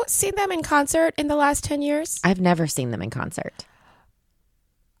you seen them in concert in the last 10 years? I've never seen them in concert.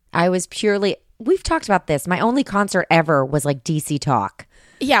 I was we've talked about this. My only concert ever was like DC Talk.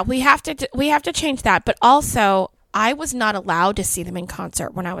 Yeah, we have to change that. But also, I was not allowed to see them in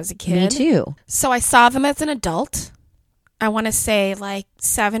concert when I was a kid. Me too. So I saw them as an adult. I want to say like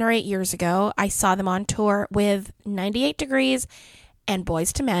 7 or 8 years ago. I saw them on tour with 98 Degrees and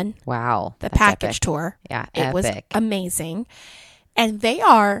Boys to Men. Wow. The package tour. Yeah, it was amazing. And they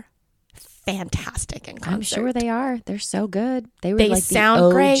are fantastic in concert. I'm sure they are. They're so good. They were like sound the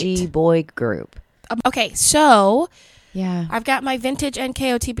OG great. boy group. Okay, so yeah, I've got my vintage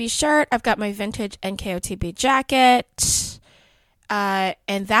NKOTB shirt. I've got my vintage NKOTB jacket.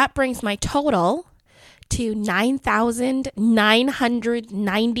 And that brings my total to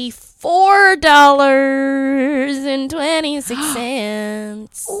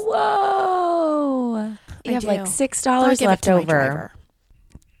 $9,994.26. Whoa. You have like $6 left over.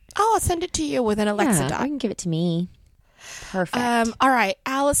 Oh, I'll send it to you with an Alexa doc. You can give it to me. Perfect. All right,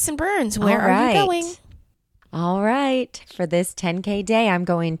 Allison Burns, where are you going? All right. For this 10K day, I'm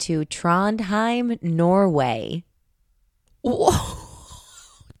going to Trondheim, Norway. Whoa.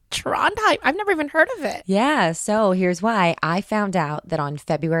 Trondheim. I've never even heard of it. Yeah. So here's why. I found out that on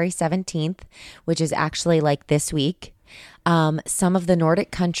February 17th, which is actually like this week, some of the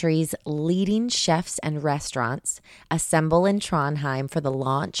Nordic countries' leading chefs and restaurants assemble in Trondheim for the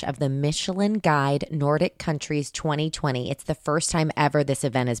launch of the Michelin Guide Nordic Countries 2020. It's the first time ever this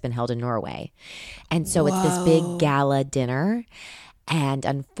event has been held in Norway. And so it's this big gala dinner. And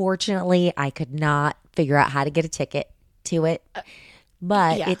unfortunately, I could not figure out how to get a ticket to it.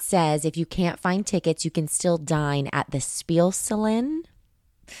 But it says if you can't find tickets, you can still dine at the Spielsalen.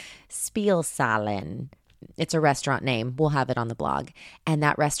 It's a restaurant name. We'll have it on the blog. And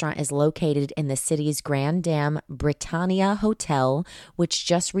that restaurant is located in the city's Grand Dam Britannia Hotel, which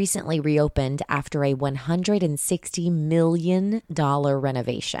just recently reopened after a $160 million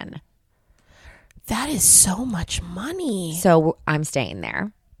renovation. That is so much money. So I'm staying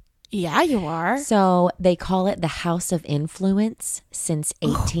there. Yeah, you are. So they call it the House of Influence since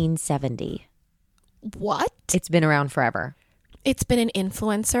 1870. What? It's been around forever. It's been an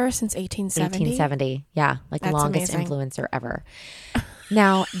influencer since 1870? 1870, yeah. Like That's longest amazing. influencer ever.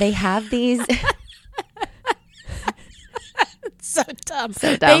 Now, they have these... So dumb.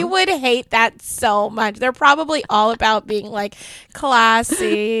 So dumb. They would hate that so much. They're probably all about being like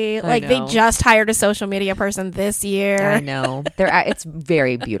classy. Like they just hired a social media person this year. I know. It's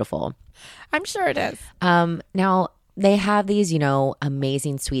very beautiful. I'm sure it is. Now, they have these,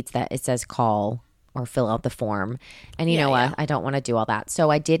 amazing suites that it says call or fill out the form. And you know what? I don't want to do all that. So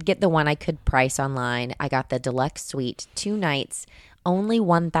I did get the one I could price online. I got the deluxe suite, 2 nights, only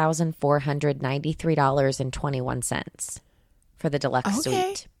 $1,493.21 for the deluxe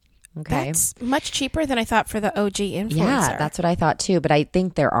suite. Okay. That's much cheaper than I thought for the OG influencer. Yeah, that's what I thought too. But I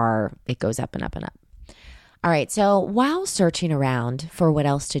think it goes up and up and up. All right. So while searching around for what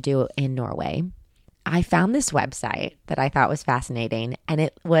else to do in Norway, I found this website that I thought was fascinating. And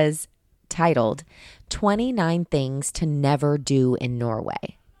it was titled 29 Things to Never Do in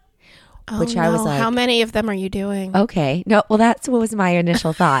Norway. Which I was like, how many of them are you doing? Okay. No, well, that's what was my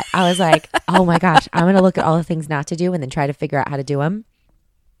initial thought. I was like, oh my gosh, I'm going to look at all the things not to do and then try to figure out how to do them.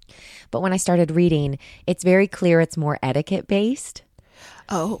 But when I started reading, it's very clear it's more etiquette based.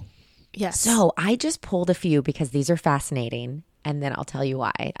 Oh, yes. So I just pulled a few because these are fascinating. And then I'll tell you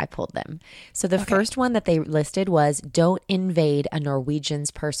why I pulled them. So the first one that they listed was don't invade a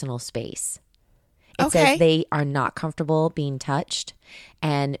Norwegian's personal space. It says they are not comfortable being touched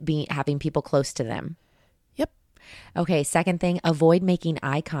and having people close to them. Yep. Okay, second thing, avoid making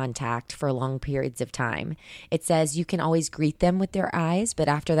eye contact for long periods of time. It says you can always greet them with their eyes, but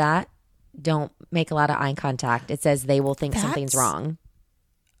after that, don't make a lot of eye contact. It says they will think something's wrong.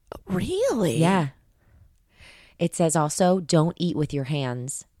 Really? Yeah. It says also don't eat with your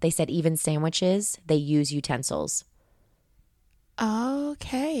hands. They said even sandwiches, they use utensils.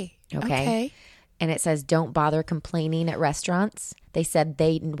 Okay. And it says don't bother complaining at restaurants. They said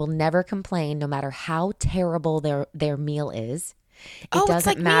they will never complain no matter how terrible their meal is. It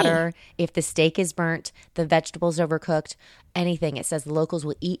doesn't matter if the steak is burnt, the vegetables overcooked, anything. It says the locals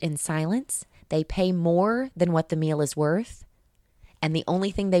will eat in silence. They pay more than what the meal is worth. And the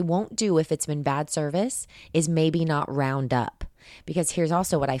only thing they won't do if it's been bad service is maybe not round up. Because here's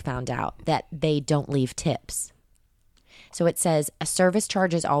also what I found out, that they don't leave tips. So it says a service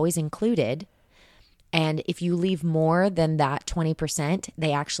charge is always included. And if you leave more than that 20%,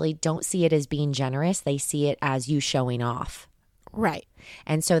 they actually don't see it as being generous. They see it as you showing off. Right.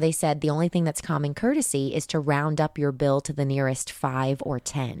 And so they said the only thing that's common courtesy is to round up your bill to the nearest 5 or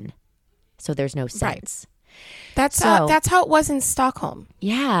 10. So there's no cents. That's how it was in Stockholm.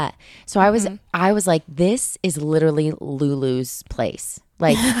 Yeah. So I was like, this is literally Lulu's place.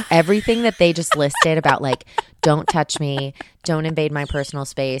 Like everything that they just listed about like, don't touch me, don't invade my personal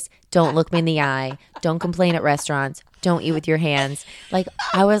space, don't look me in the eye, don't complain at restaurants, don't eat with your hands. Like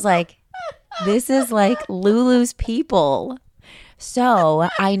I was like, this is like Lulu's people. So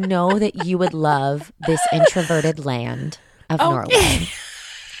I know that you would love this introverted land of Norway.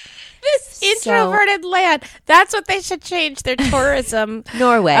 This introverted land. That's what they should change their tourism.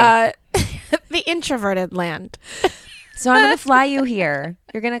 Norway. The introverted land. So I'm going to fly you here.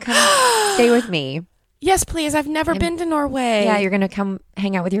 You're going to come stay with me. Yes, please. I've never been to Norway. Yeah, you're going to come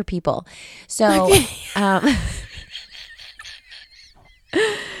hang out with your people. So,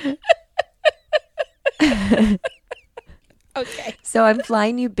 okay. So I'm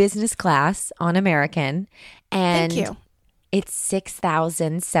flying you business class on American. And thank you. It's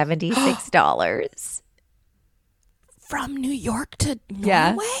 $6,076. From New York to Norway?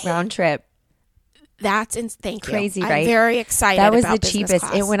 Yeah, round trip. That's thank you. Crazy, I'm right? very excited. That was about the cheapest.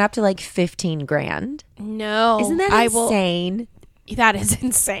 class. It went up to like $15,000. No, isn't that insane? That is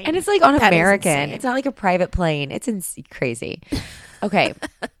insane. And it's like on that American. It's not like a private plane. It's crazy. Okay.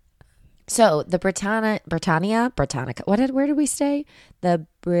 So the Britannica. Where did we stay? The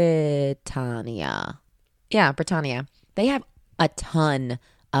Britannia. Yeah, Britannia. They have a ton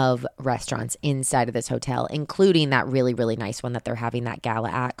of restaurants inside of this hotel, including that really, really nice one that they're having that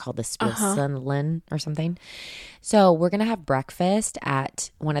gala at called the Spilsundlin or something. So we're going to have breakfast at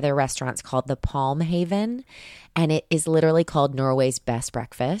one of their restaurants called the Palm Haven, and it is literally called Norway's best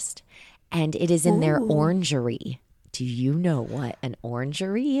breakfast, and it is in their orangery. Do you know what an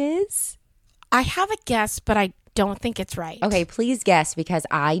orangery is? I have a guess, but I don't think it's right. Okay, please guess because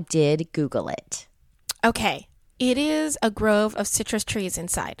I did Google it. Okay. It is a grove of citrus trees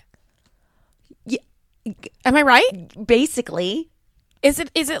inside. Yeah. Am I right? Basically. Is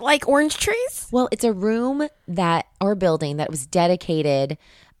it like orange trees? Well, it's a room or building that was dedicated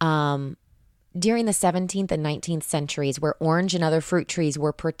during the 17th and 19th centuries where orange and other fruit trees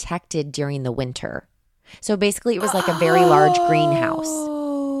were protected during the winter. So basically it was like a very large greenhouse.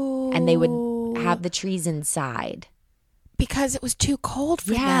 And they would have the trees inside. Because it was too cold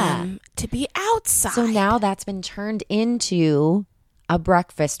for them to be outside. So now that's been turned into a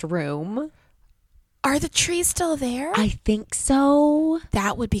breakfast room. Are the trees still there? I think so.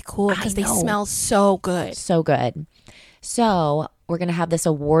 That would be cool because they smell so good. So good. So we're going to have this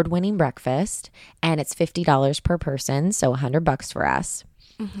award-winning breakfast, and it's $50 per person, so $100 for us.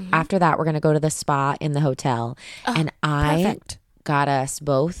 Mm-hmm. After that, we're going to go to the spa in the hotel, and I got us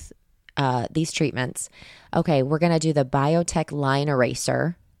both these treatments. Okay, we're going to do the Biotech line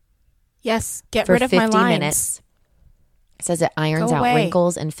eraser. Yes, get rid of my lines. 50 minutes. It says it irons out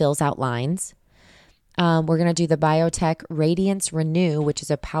wrinkles and fills out lines. We're going to do the Biotech Radiance Renew, which is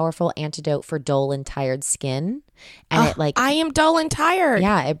a powerful antidote for dull and tired skin. And I am dull and tired.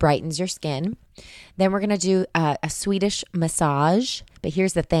 Yeah, it brightens your skin. Then we're going to do a Swedish massage. But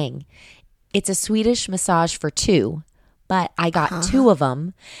here's the thing. It's a Swedish massage for two. But I got two of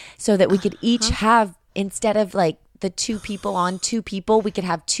them so that we could each have, instead of like the two people on two people, we could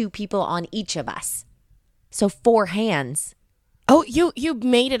have two people on each of us. So 4 hands. Oh, you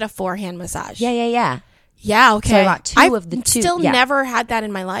made it a 4-hand massage. Yeah. Yeah, okay. So I got two of the two. I've still never had that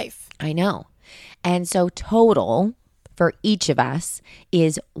in my life. I know. And so total for each of us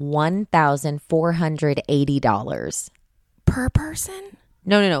is $1,480. Per person?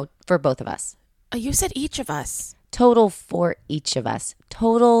 No. For both of us. Oh, you said each of us. Total for each of us.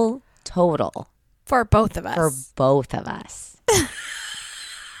 Total. For both of us. For both of us.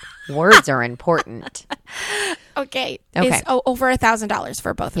 Words are important. Okay. It's over $1,000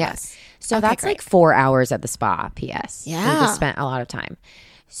 for both of us. So that's great. Like 4 hours at the spa, P.S. Yeah. We just spent a lot of time.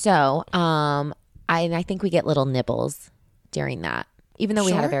 So I think we get little nibbles during that, even though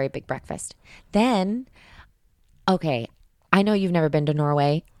we had a very big breakfast. Then, okay, I know you've never been to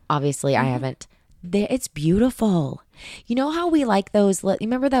Norway. Obviously, I haven't. It's beautiful. You know how we like those, you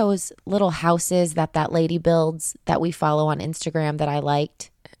remember those little houses that lady builds that we follow on Instagram that I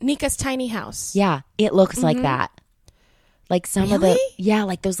liked? Nika's tiny house. Yeah, it looks like that. Like some of Really?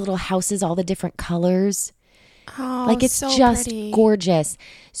 like those little houses, all the different colors. Oh, like it's so just pretty. gorgeous.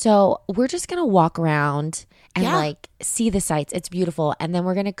 So we're just going to walk around and like see the sights. It's beautiful. And then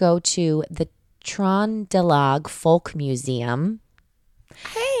we're going to go to the Trondelag Folk Museum.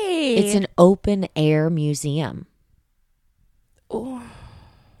 Hey. It's an open air museum. Ooh.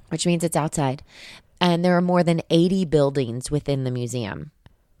 Which means it's outside. And there are more than 80 buildings within the museum.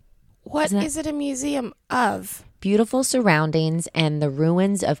 What is it a museum of? Beautiful surroundings and the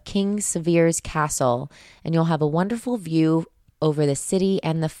ruins of King Sever's castle, and you'll have a wonderful view over the city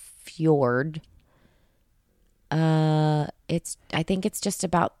and the fjord. I think it's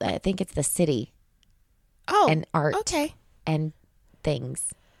the city. Oh, and art. Okay. And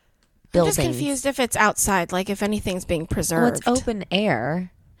things. Buildings. I'm just confused if it's outside, like if anything's being preserved. Well, it's open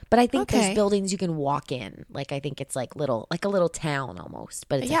air. But I think there's buildings you can walk in. Like I think it's like a little town almost.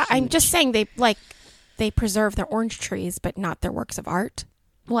 But it's I'm just saying they preserve their orange trees, but not their works of art.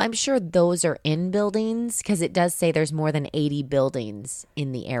 Well, I'm sure those are in buildings because it does say there's more than 80 buildings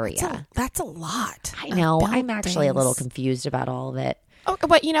in the area. That's a lot. I know. I'm actually a little confused about all of it. Oh,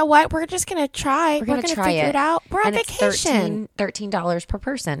 but you know what? We're just going to try. We're going to figure it out. We're on vacation. It's $13 per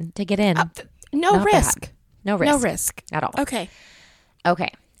person to get in. No risk. No risk. No risk. At all. Okay.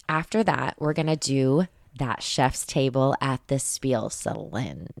 After that, we're going to do that chef's table at the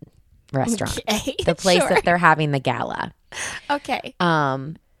Spielsalon restaurant. Okay. The place that they're having the gala. Okay.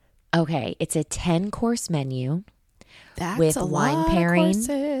 Okay. It's a 10-course menu. That's with a wine lot pairing, of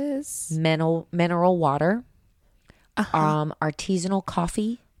courses. mineral water, artisanal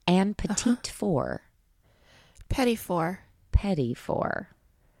coffee, and petite four. Petit four. Petit four.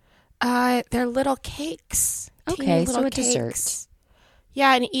 They're little cakes. Okay, so a cakes. dessert.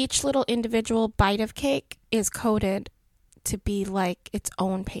 Yeah, and each little individual bite of cake is coated to be like its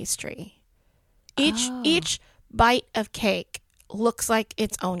own pastry. Each bite of cake looks like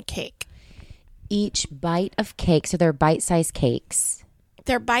its own cake. Each bite of cake, so they're bite-sized cakes.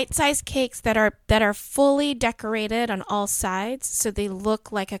 They're bite-sized cakes that are fully decorated on all sides, so they look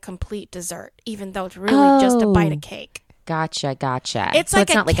like a complete dessert, even though it's really just a bite of cake. Gotcha. It's so like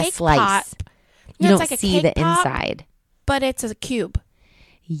it's not like a slice. Pop. You No, don't it's like see a cake the pop, inside. but it's a cube.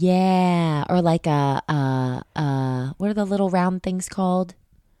 Yeah, or like what are the little round things called?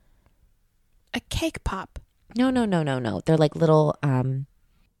 A cake pop. No. They're like little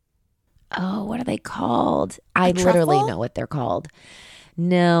what are they called? I literally know what they're called.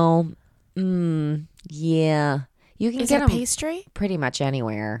 No. Yeah. You can Is get it them pastry? pretty much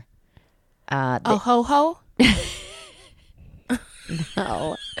anywhere. Ho-ho?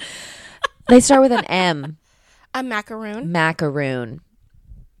 No. They start with an M. A macaroon? Macaroon.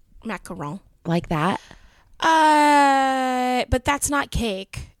 Macaron. Like that? But that's not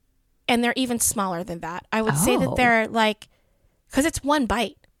cake. And they're even smaller than that. I would say that Oh. they're like, because it's one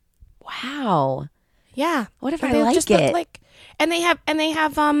bite. Wow. Yeah. What if And I they like just it? look like, and they have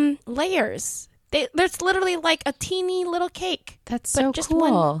layers. There's literally like a teeny little cake. That's so just cool.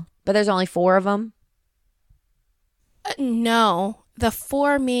 one. But there's only 4 of them? No. The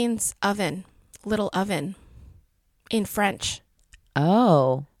 4 means oven. Little oven. In French.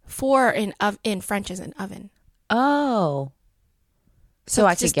 Oh. 4 in French is an oven. Oh. So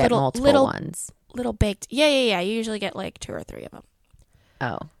I could get multiple ones. Little baked. Yeah. You usually get like 2 or 3 of them.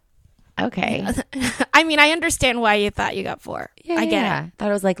 Oh. Okay. I mean, I understand why you thought you got 4. Yeah, I get it. Thought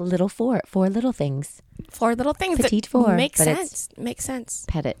it was like little 4 little things. 4 little things. Petite four. Makes sense. Makes sense.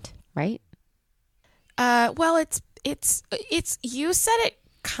 Petit, right? Well, it's you said it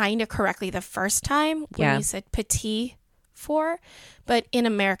kind of correctly the first time when you said petit four, but in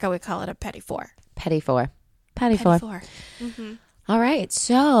America we call it a petit four. Petit four. Mm-hmm. All right.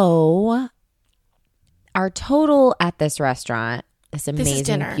 So our total at this restaurant, this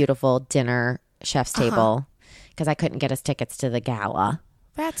amazing, beautiful dinner chef's table, because I couldn't get us tickets to the gala.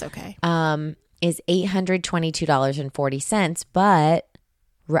 That's okay. Is $822.40, but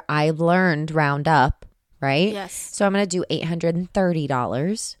I learned round up, right? Yes. So I'm going to do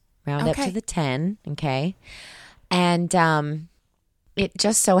 $830, round up to the 10, okay? And it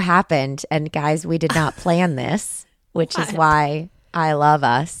just so happened, and guys, we did not plan this, which is why I love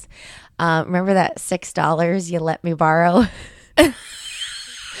us. Remember that $6 you let me borrow?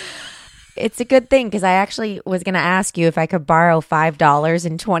 It's a good thing because I actually was going to ask you if I could borrow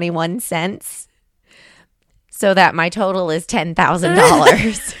 $5.21 so that my total is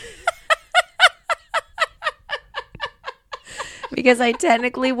 $10,000. Because I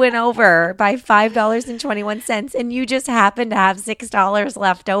technically went over by $5.21 and you just happened to have $6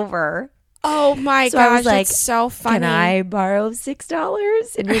 left over. Oh my So gosh, I was like, that's so funny. Can I borrow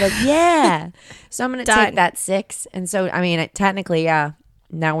 $6? And you're like, yeah. So I'm going to take that 6. And so, I mean, technically, yeah.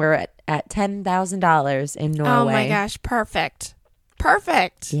 Now we're at $10,000 in Norway. Oh my gosh, perfect.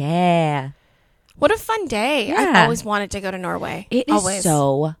 Yeah. What a fun day. Yeah. I've always wanted to go to Norway. It is always.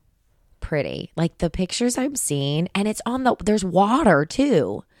 so pretty. Like the pictures I'm seeing, and it's there's water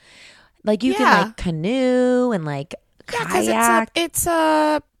too. Like you can like canoe and like kayak.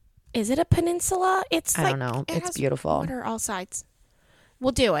 Is it a peninsula? I don't know. It's beautiful. Water all sides.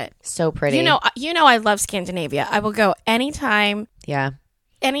 We'll do it. So pretty. You know, I love Scandinavia. I will go anytime. Yeah.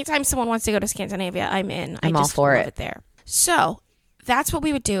 Anytime someone wants to go to Scandinavia, I'm in. I'm all for it there. So that's what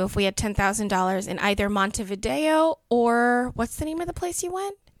we would do if we had $10,000 in either Montevideo or what's the name of the place you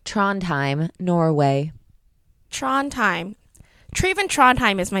went? Trondheim, Norway. Trondheim. Treven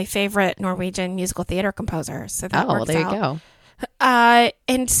Trondheim is my favorite Norwegian musical theater composer. So that works there out. You go.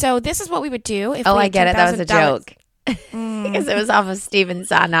 And so this is what we would do if we I had get it. That was a joke. Mm. Because it was off of Stephen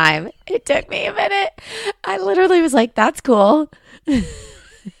Sondheim. It took me a minute. I literally was like, that's cool.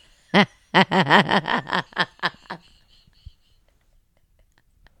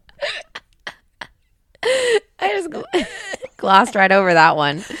 I just glossed right over that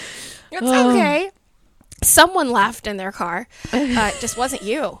one. It's okay. Someone laughed in their car. It just wasn't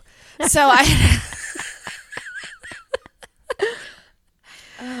you. So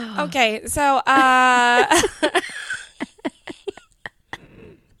okay, so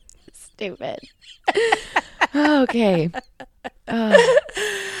stupid. Okay.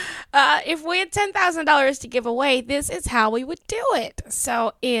 If we had $10,000 to give away, this is how we would do it.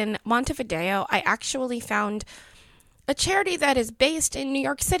 So in Montevideo, I actually found a charity that is based in New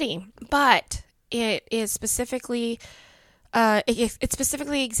York City, but it is specifically it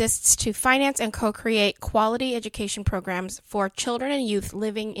specifically exists to finance and co-create quality education programs for children and youth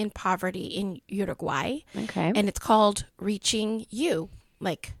living in poverty in Uruguay. Okay. And it's called Reaching You,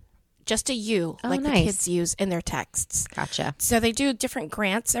 like just a U, like nice. The kids use in their texts. Gotcha. So they do different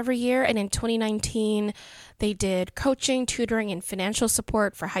grants every year. And in 2019, they did coaching, tutoring, and financial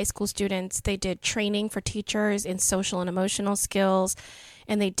support for high school students. They did training for teachers in social and emotional skills.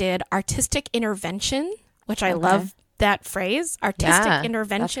 And they did artistic intervention, which I love that phrase, artistic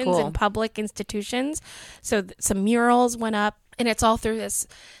interventions in public institutions. So some murals went up. And it's all through this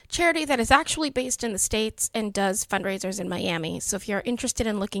charity that is actually based in the States and does fundraisers in Miami. So if you're interested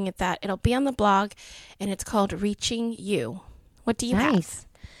in looking at that, it'll be on the blog, and it's called Reaching You. What do you have?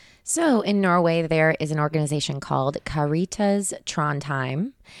 So in Norway, there is an organization called Caritas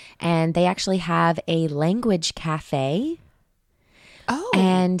Trondheim, and they actually have a language cafe. Oh.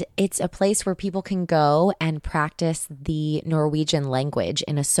 And it's a place where people can go and practice the Norwegian language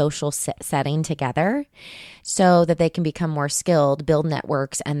in a social setting together so that they can become more skilled, build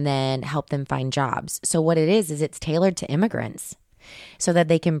networks, and then help them find jobs. So what it is it's tailored to immigrants so that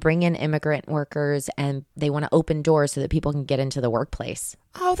they can bring in immigrant workers, and they want to open doors so that people can get into the workplace.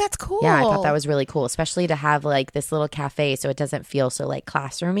 Oh, that's cool. Yeah, I thought that was really cool, especially to have like this little cafe so it doesn't feel so like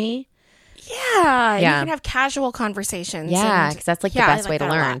classroomy. Yeah, you can have casual conversations. Yeah, because that's like the best way to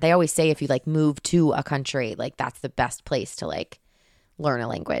that learn. They always say if you like move to a country, like that's the best place to like learn a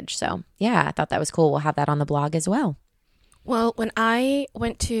language. So yeah, I thought that was cool. We'll have that on the blog as well. Well, when I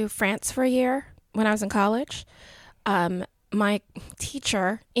went to France for a year when I was in college, my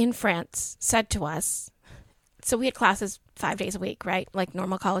teacher in France said to us, so we had classes 5 days a week, right? Like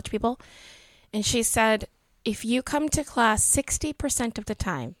normal college people. And she said, if you come to class 60% of the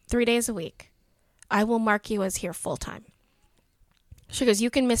time, 3 days a week, I will mark you as here full time. She goes,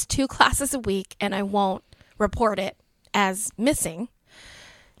 you can miss 2 classes a week and I won't report it as missing.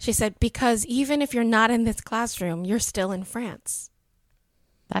 She said, because even if you're not in this classroom, you're still in France.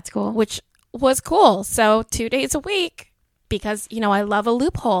 That's cool. Which was cool. So 2 days a week, because, you know, I love a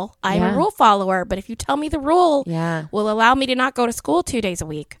loophole. I'm a rule follower. But if you tell me the rule will allow me to not go to school 2 days a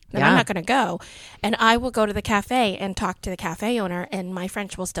week, then I'm not going to go. And I will go to the cafe and talk to the cafe owner, and my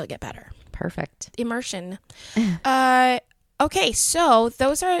French will still get better. Perfect. Immersion. Okay, so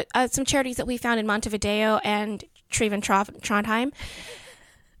those are some charities that we found in Montevideo and Treven Trondheim.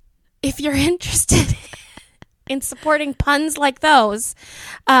 If you're interested in supporting puns like those,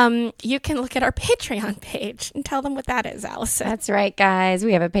 you can look at our Patreon page and tell them what that is, Allison. That's right, guys.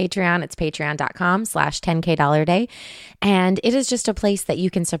 We have a Patreon. It's patreon.com/10KDollar And it is just a place that you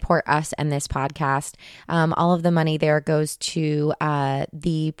can support us and this podcast. All of the money there goes to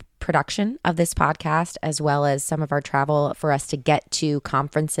the production of this podcast, as well as some of our travel for us to get to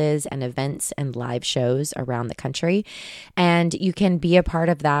conferences and events and live shows around the country. And you can be a part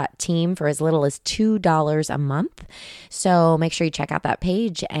of that team for as little as $2 a month. So make sure you check out that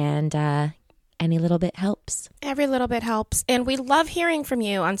page, and any little bit helps. Every little bit helps. And we love hearing from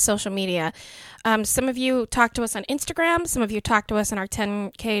you on social media. Some of you talk to us on Instagram. Some of you talk to us on our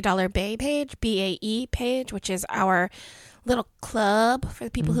 10K Dollar Bay page, BAE page, which is our little club for the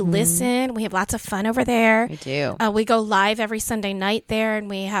people who listen. We have lots of fun over there. We do. We go live every Sunday night there, and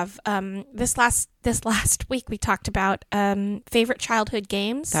we have this last week we talked about favorite childhood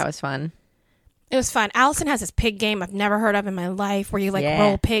games. That was fun. It was fun. Allison has this pig game I've never heard of in my life where you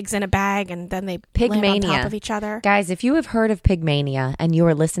roll pigs in a bag and then they land on top of each other. Guys, if you have heard of Pigmania and you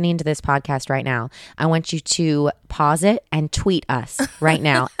are listening to this podcast right now, I want you to pause it and tweet us right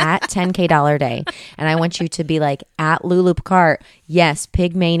now at 10K Dollar Day. And I want you to be like, at Lulu Picard, yes,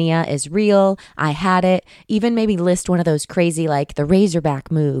 Pigmania is real. I had it. Even maybe list one of those crazy like the Razorback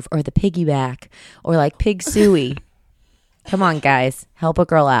move or the piggyback or like Pig Suey. Come on, guys. Help a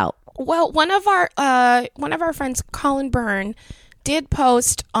girl out. Well, one of our friends, Colin Byrne, did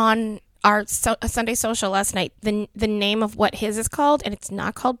post on our Sunday social last night the name of what his is called, and it's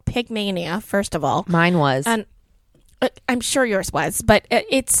not called Pigmania. First of all, mine was, and I'm sure yours was, but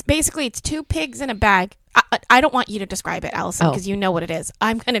it's basically two pigs in a bag. I don't want you to describe it, Allison, because you know what it is.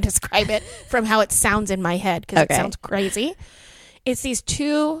 I'm going to describe it from how it sounds in my head because it sounds crazy. It's these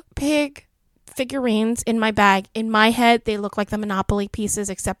two pig figurines in my bag. In my head, they look like the Monopoly pieces,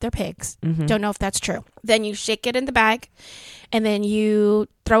 except they're pigs. Don't know if that's true. Then you shake it in the bag, and then you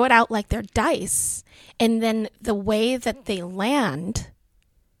throw it out like they're dice. And then the way that they land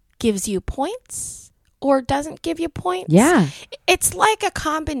gives you points or doesn't give you points. Yeah. It's like a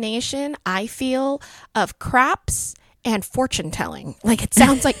combination, I feel, of craps and fortune telling. Like it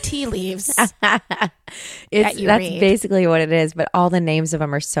sounds like tea leaves. That's basically what it is, but all the names of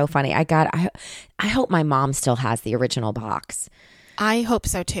them are so funny. I hope my mom still has the original box. I hope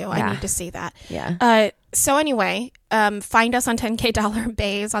so too. I need to see that. Yeah. So anyway, find us on 10K Dollar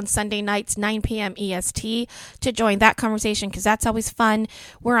Bays on Sunday nights, 9 p.m. EST to join that conversation because that's always fun.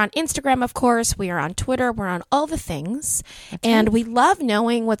 We're on Instagram, of course. We are on Twitter. We're on all the things. And we love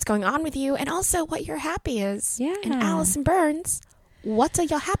knowing what's going on with you and also what your happy is. Yeah. And Allison Burns, what's a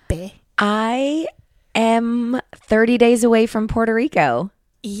your happy? I am 30 days away from Puerto Rico.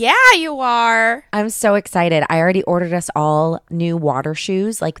 Yeah, you are. I'm so excited. I already ordered us all new water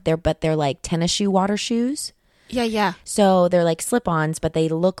shoes, but they're like tennis shoe water shoes. Yeah. So they're like slip-ons, but they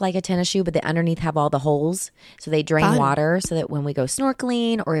look like a tennis shoe, but they underneath have all the holes. So they drain water so that when we go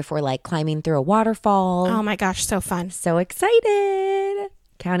snorkeling or if we're like climbing through a waterfall. Oh my gosh, so fun. So excited.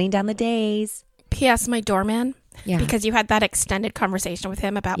 Counting down the days. P.S. My doorman. Yeah. Because you had that extended conversation with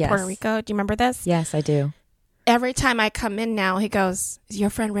him about Puerto Rico. Do you remember this? Yes, I do. Every time I come in now, he goes, "Is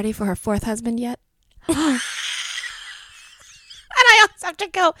your friend ready for her fourth husband yet?" And I always have to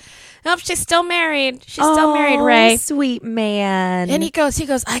go, "Nope, she's still married. She's still married, Ray." Sweet man. And he goes,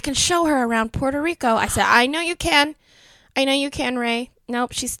 "I can show her around Puerto Rico." I said, "I know you can. Ray.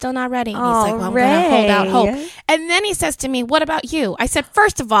 Nope, she's still not ready." And he's like, "Well, I'm going to hold out hope." And then he says to me, "What about you?" I said,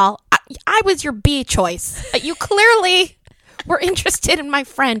 "First of all, I was your B choice. You clearly were interested in my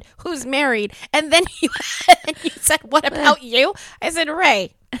friend who's married." And then you said, "What about you?" I said,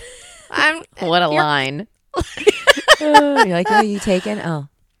 "Ray, what a line." You're like, "Oh, you taken?" "Oh,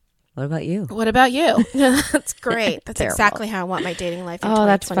 what about you?" "What about you?" That's great. That's exactly how I want my dating life in 2020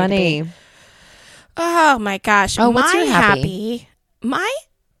 that's funny. to be. Oh my gosh. Oh, what's your happy? My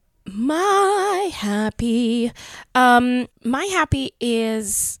happy. My happy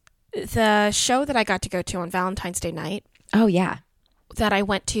is the show that I got to go to on Valentine's Day night. Oh yeah. That I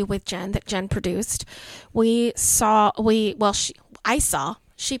went to with Jen, that Jen produced.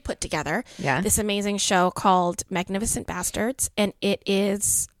 She put together this amazing show called Magnificent Bastards, and it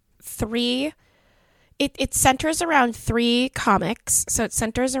is it centers around three comics. So it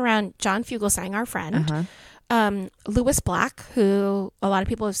centers around John Fugelsang, our friend, Louis Black, who a lot of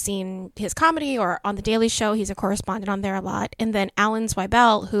people have seen his comedy or on The Daily Show. He's a correspondent on there a lot. And then Alan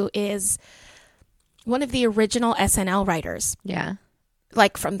Zweibel, who is one of the original SNL writers. Yeah.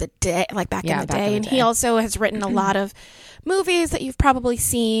 Like from the day, like back in the day. And he also has written a lot of movies that you've probably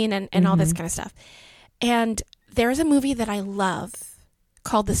seen and all this kind of stuff. And there's a movie that I love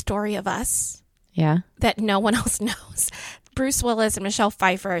called The Story of Us. Yeah. That no one else knows. Bruce Willis and Michelle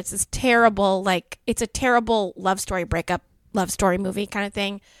Pfeiffer. It's this terrible, it's a terrible love story movie kind of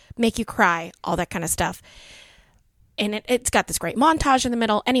thing. Make you cry, all that kind of stuff. And it's got this great montage in the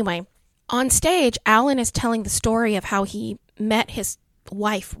middle. Anyway, on stage, Alan is telling the story of how he met his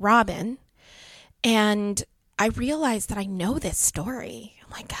wife, Robin. And I realized that I know this story.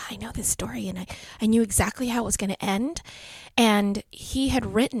 I'm like, God, I know this story. And I knew exactly how it was going to end. And he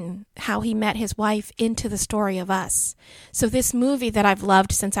had written how he met his wife into The Story of Us. So this movie that I've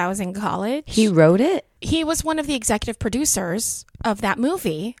loved since I was in college. He wrote it? He was one of the executive producers of that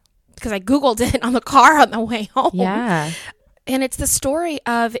movie because I Googled it on the car on the way home. Yeah. And it's the story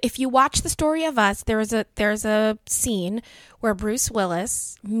of, if you watch The Story of Us, there's a scene where Bruce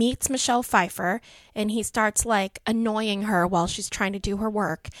Willis meets Michelle Pfeiffer and he starts like annoying her while she's trying to do her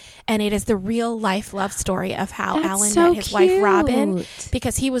work. And it is the real life love story of how That's Alan so met his wife Robin, cute.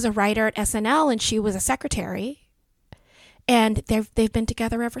 because he was a writer at SNL and she was a secretary. And they've been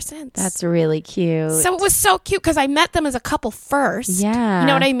together ever since. That's really cute. So it was so cute because I met them as a couple first. Yeah. You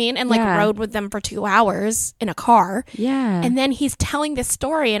know what I mean? And like Yeah. rode with them for 2 hours in a car. Yeah. And then he's telling this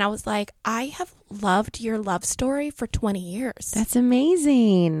story and I was like, I have loved your love story for 20 years. That's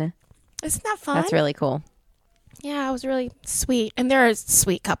amazing. Isn't that fun? That's really cool. Yeah, it was really sweet. And they're a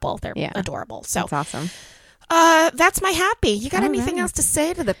sweet couple. They're adorable. So That's awesome. that's my happy. You got All anything right. else to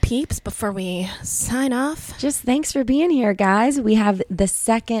say to the peeps before we sign off? Just thanks for being here, guys. We have the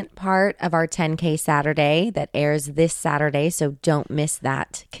second part of our 10K Saturday that airs this Saturday, so don't miss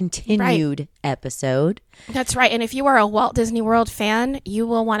that continued episode. That's right. And if you are a Walt Disney World fan, you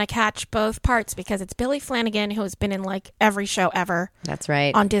will want to catch both parts because it's Billy Flanagan, who has been in like every show ever That's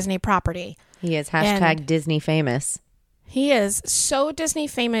right. on Disney property. He is And- hashtag Disney famous. He is so Disney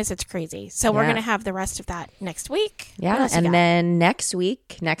famous, it's crazy. So we're Yeah. going to have the rest of that next week. What Yeah, else you and got? then next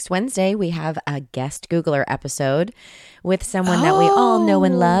week, next Wednesday, we have a guest Googler episode with someone that we all know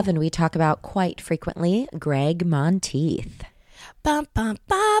and love, and we talk about quite frequently, Greg Monteith. Bum, bum,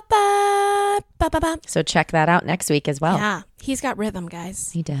 ba, ba, ba, ba, ba. So check that out next week as well. Yeah, he's got rhythm,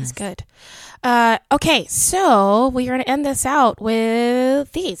 guys. He does. He's good. Okay, so we're going to end this out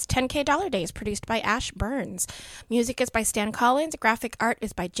with these 10K Dollar Days produced by Ash Burns. Music is by Stan Collins. Graphic art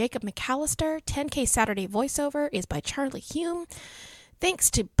is by Jacob McAllister. 10K Saturday voiceover is by Charlie Hume.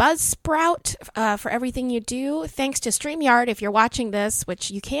 Thanks to Buzzsprout for everything you do. Thanks to StreamYard. If you're watching this, which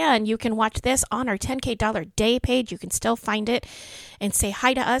you can watch this on our 10K Dollar Day page. You can still find it and say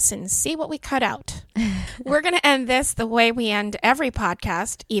hi to us and see what we cut out. We're going to end this the way we end every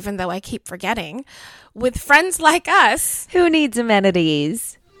podcast, even though I keep forgetting, with friends like us. Who needs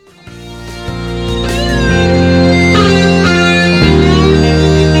amenities?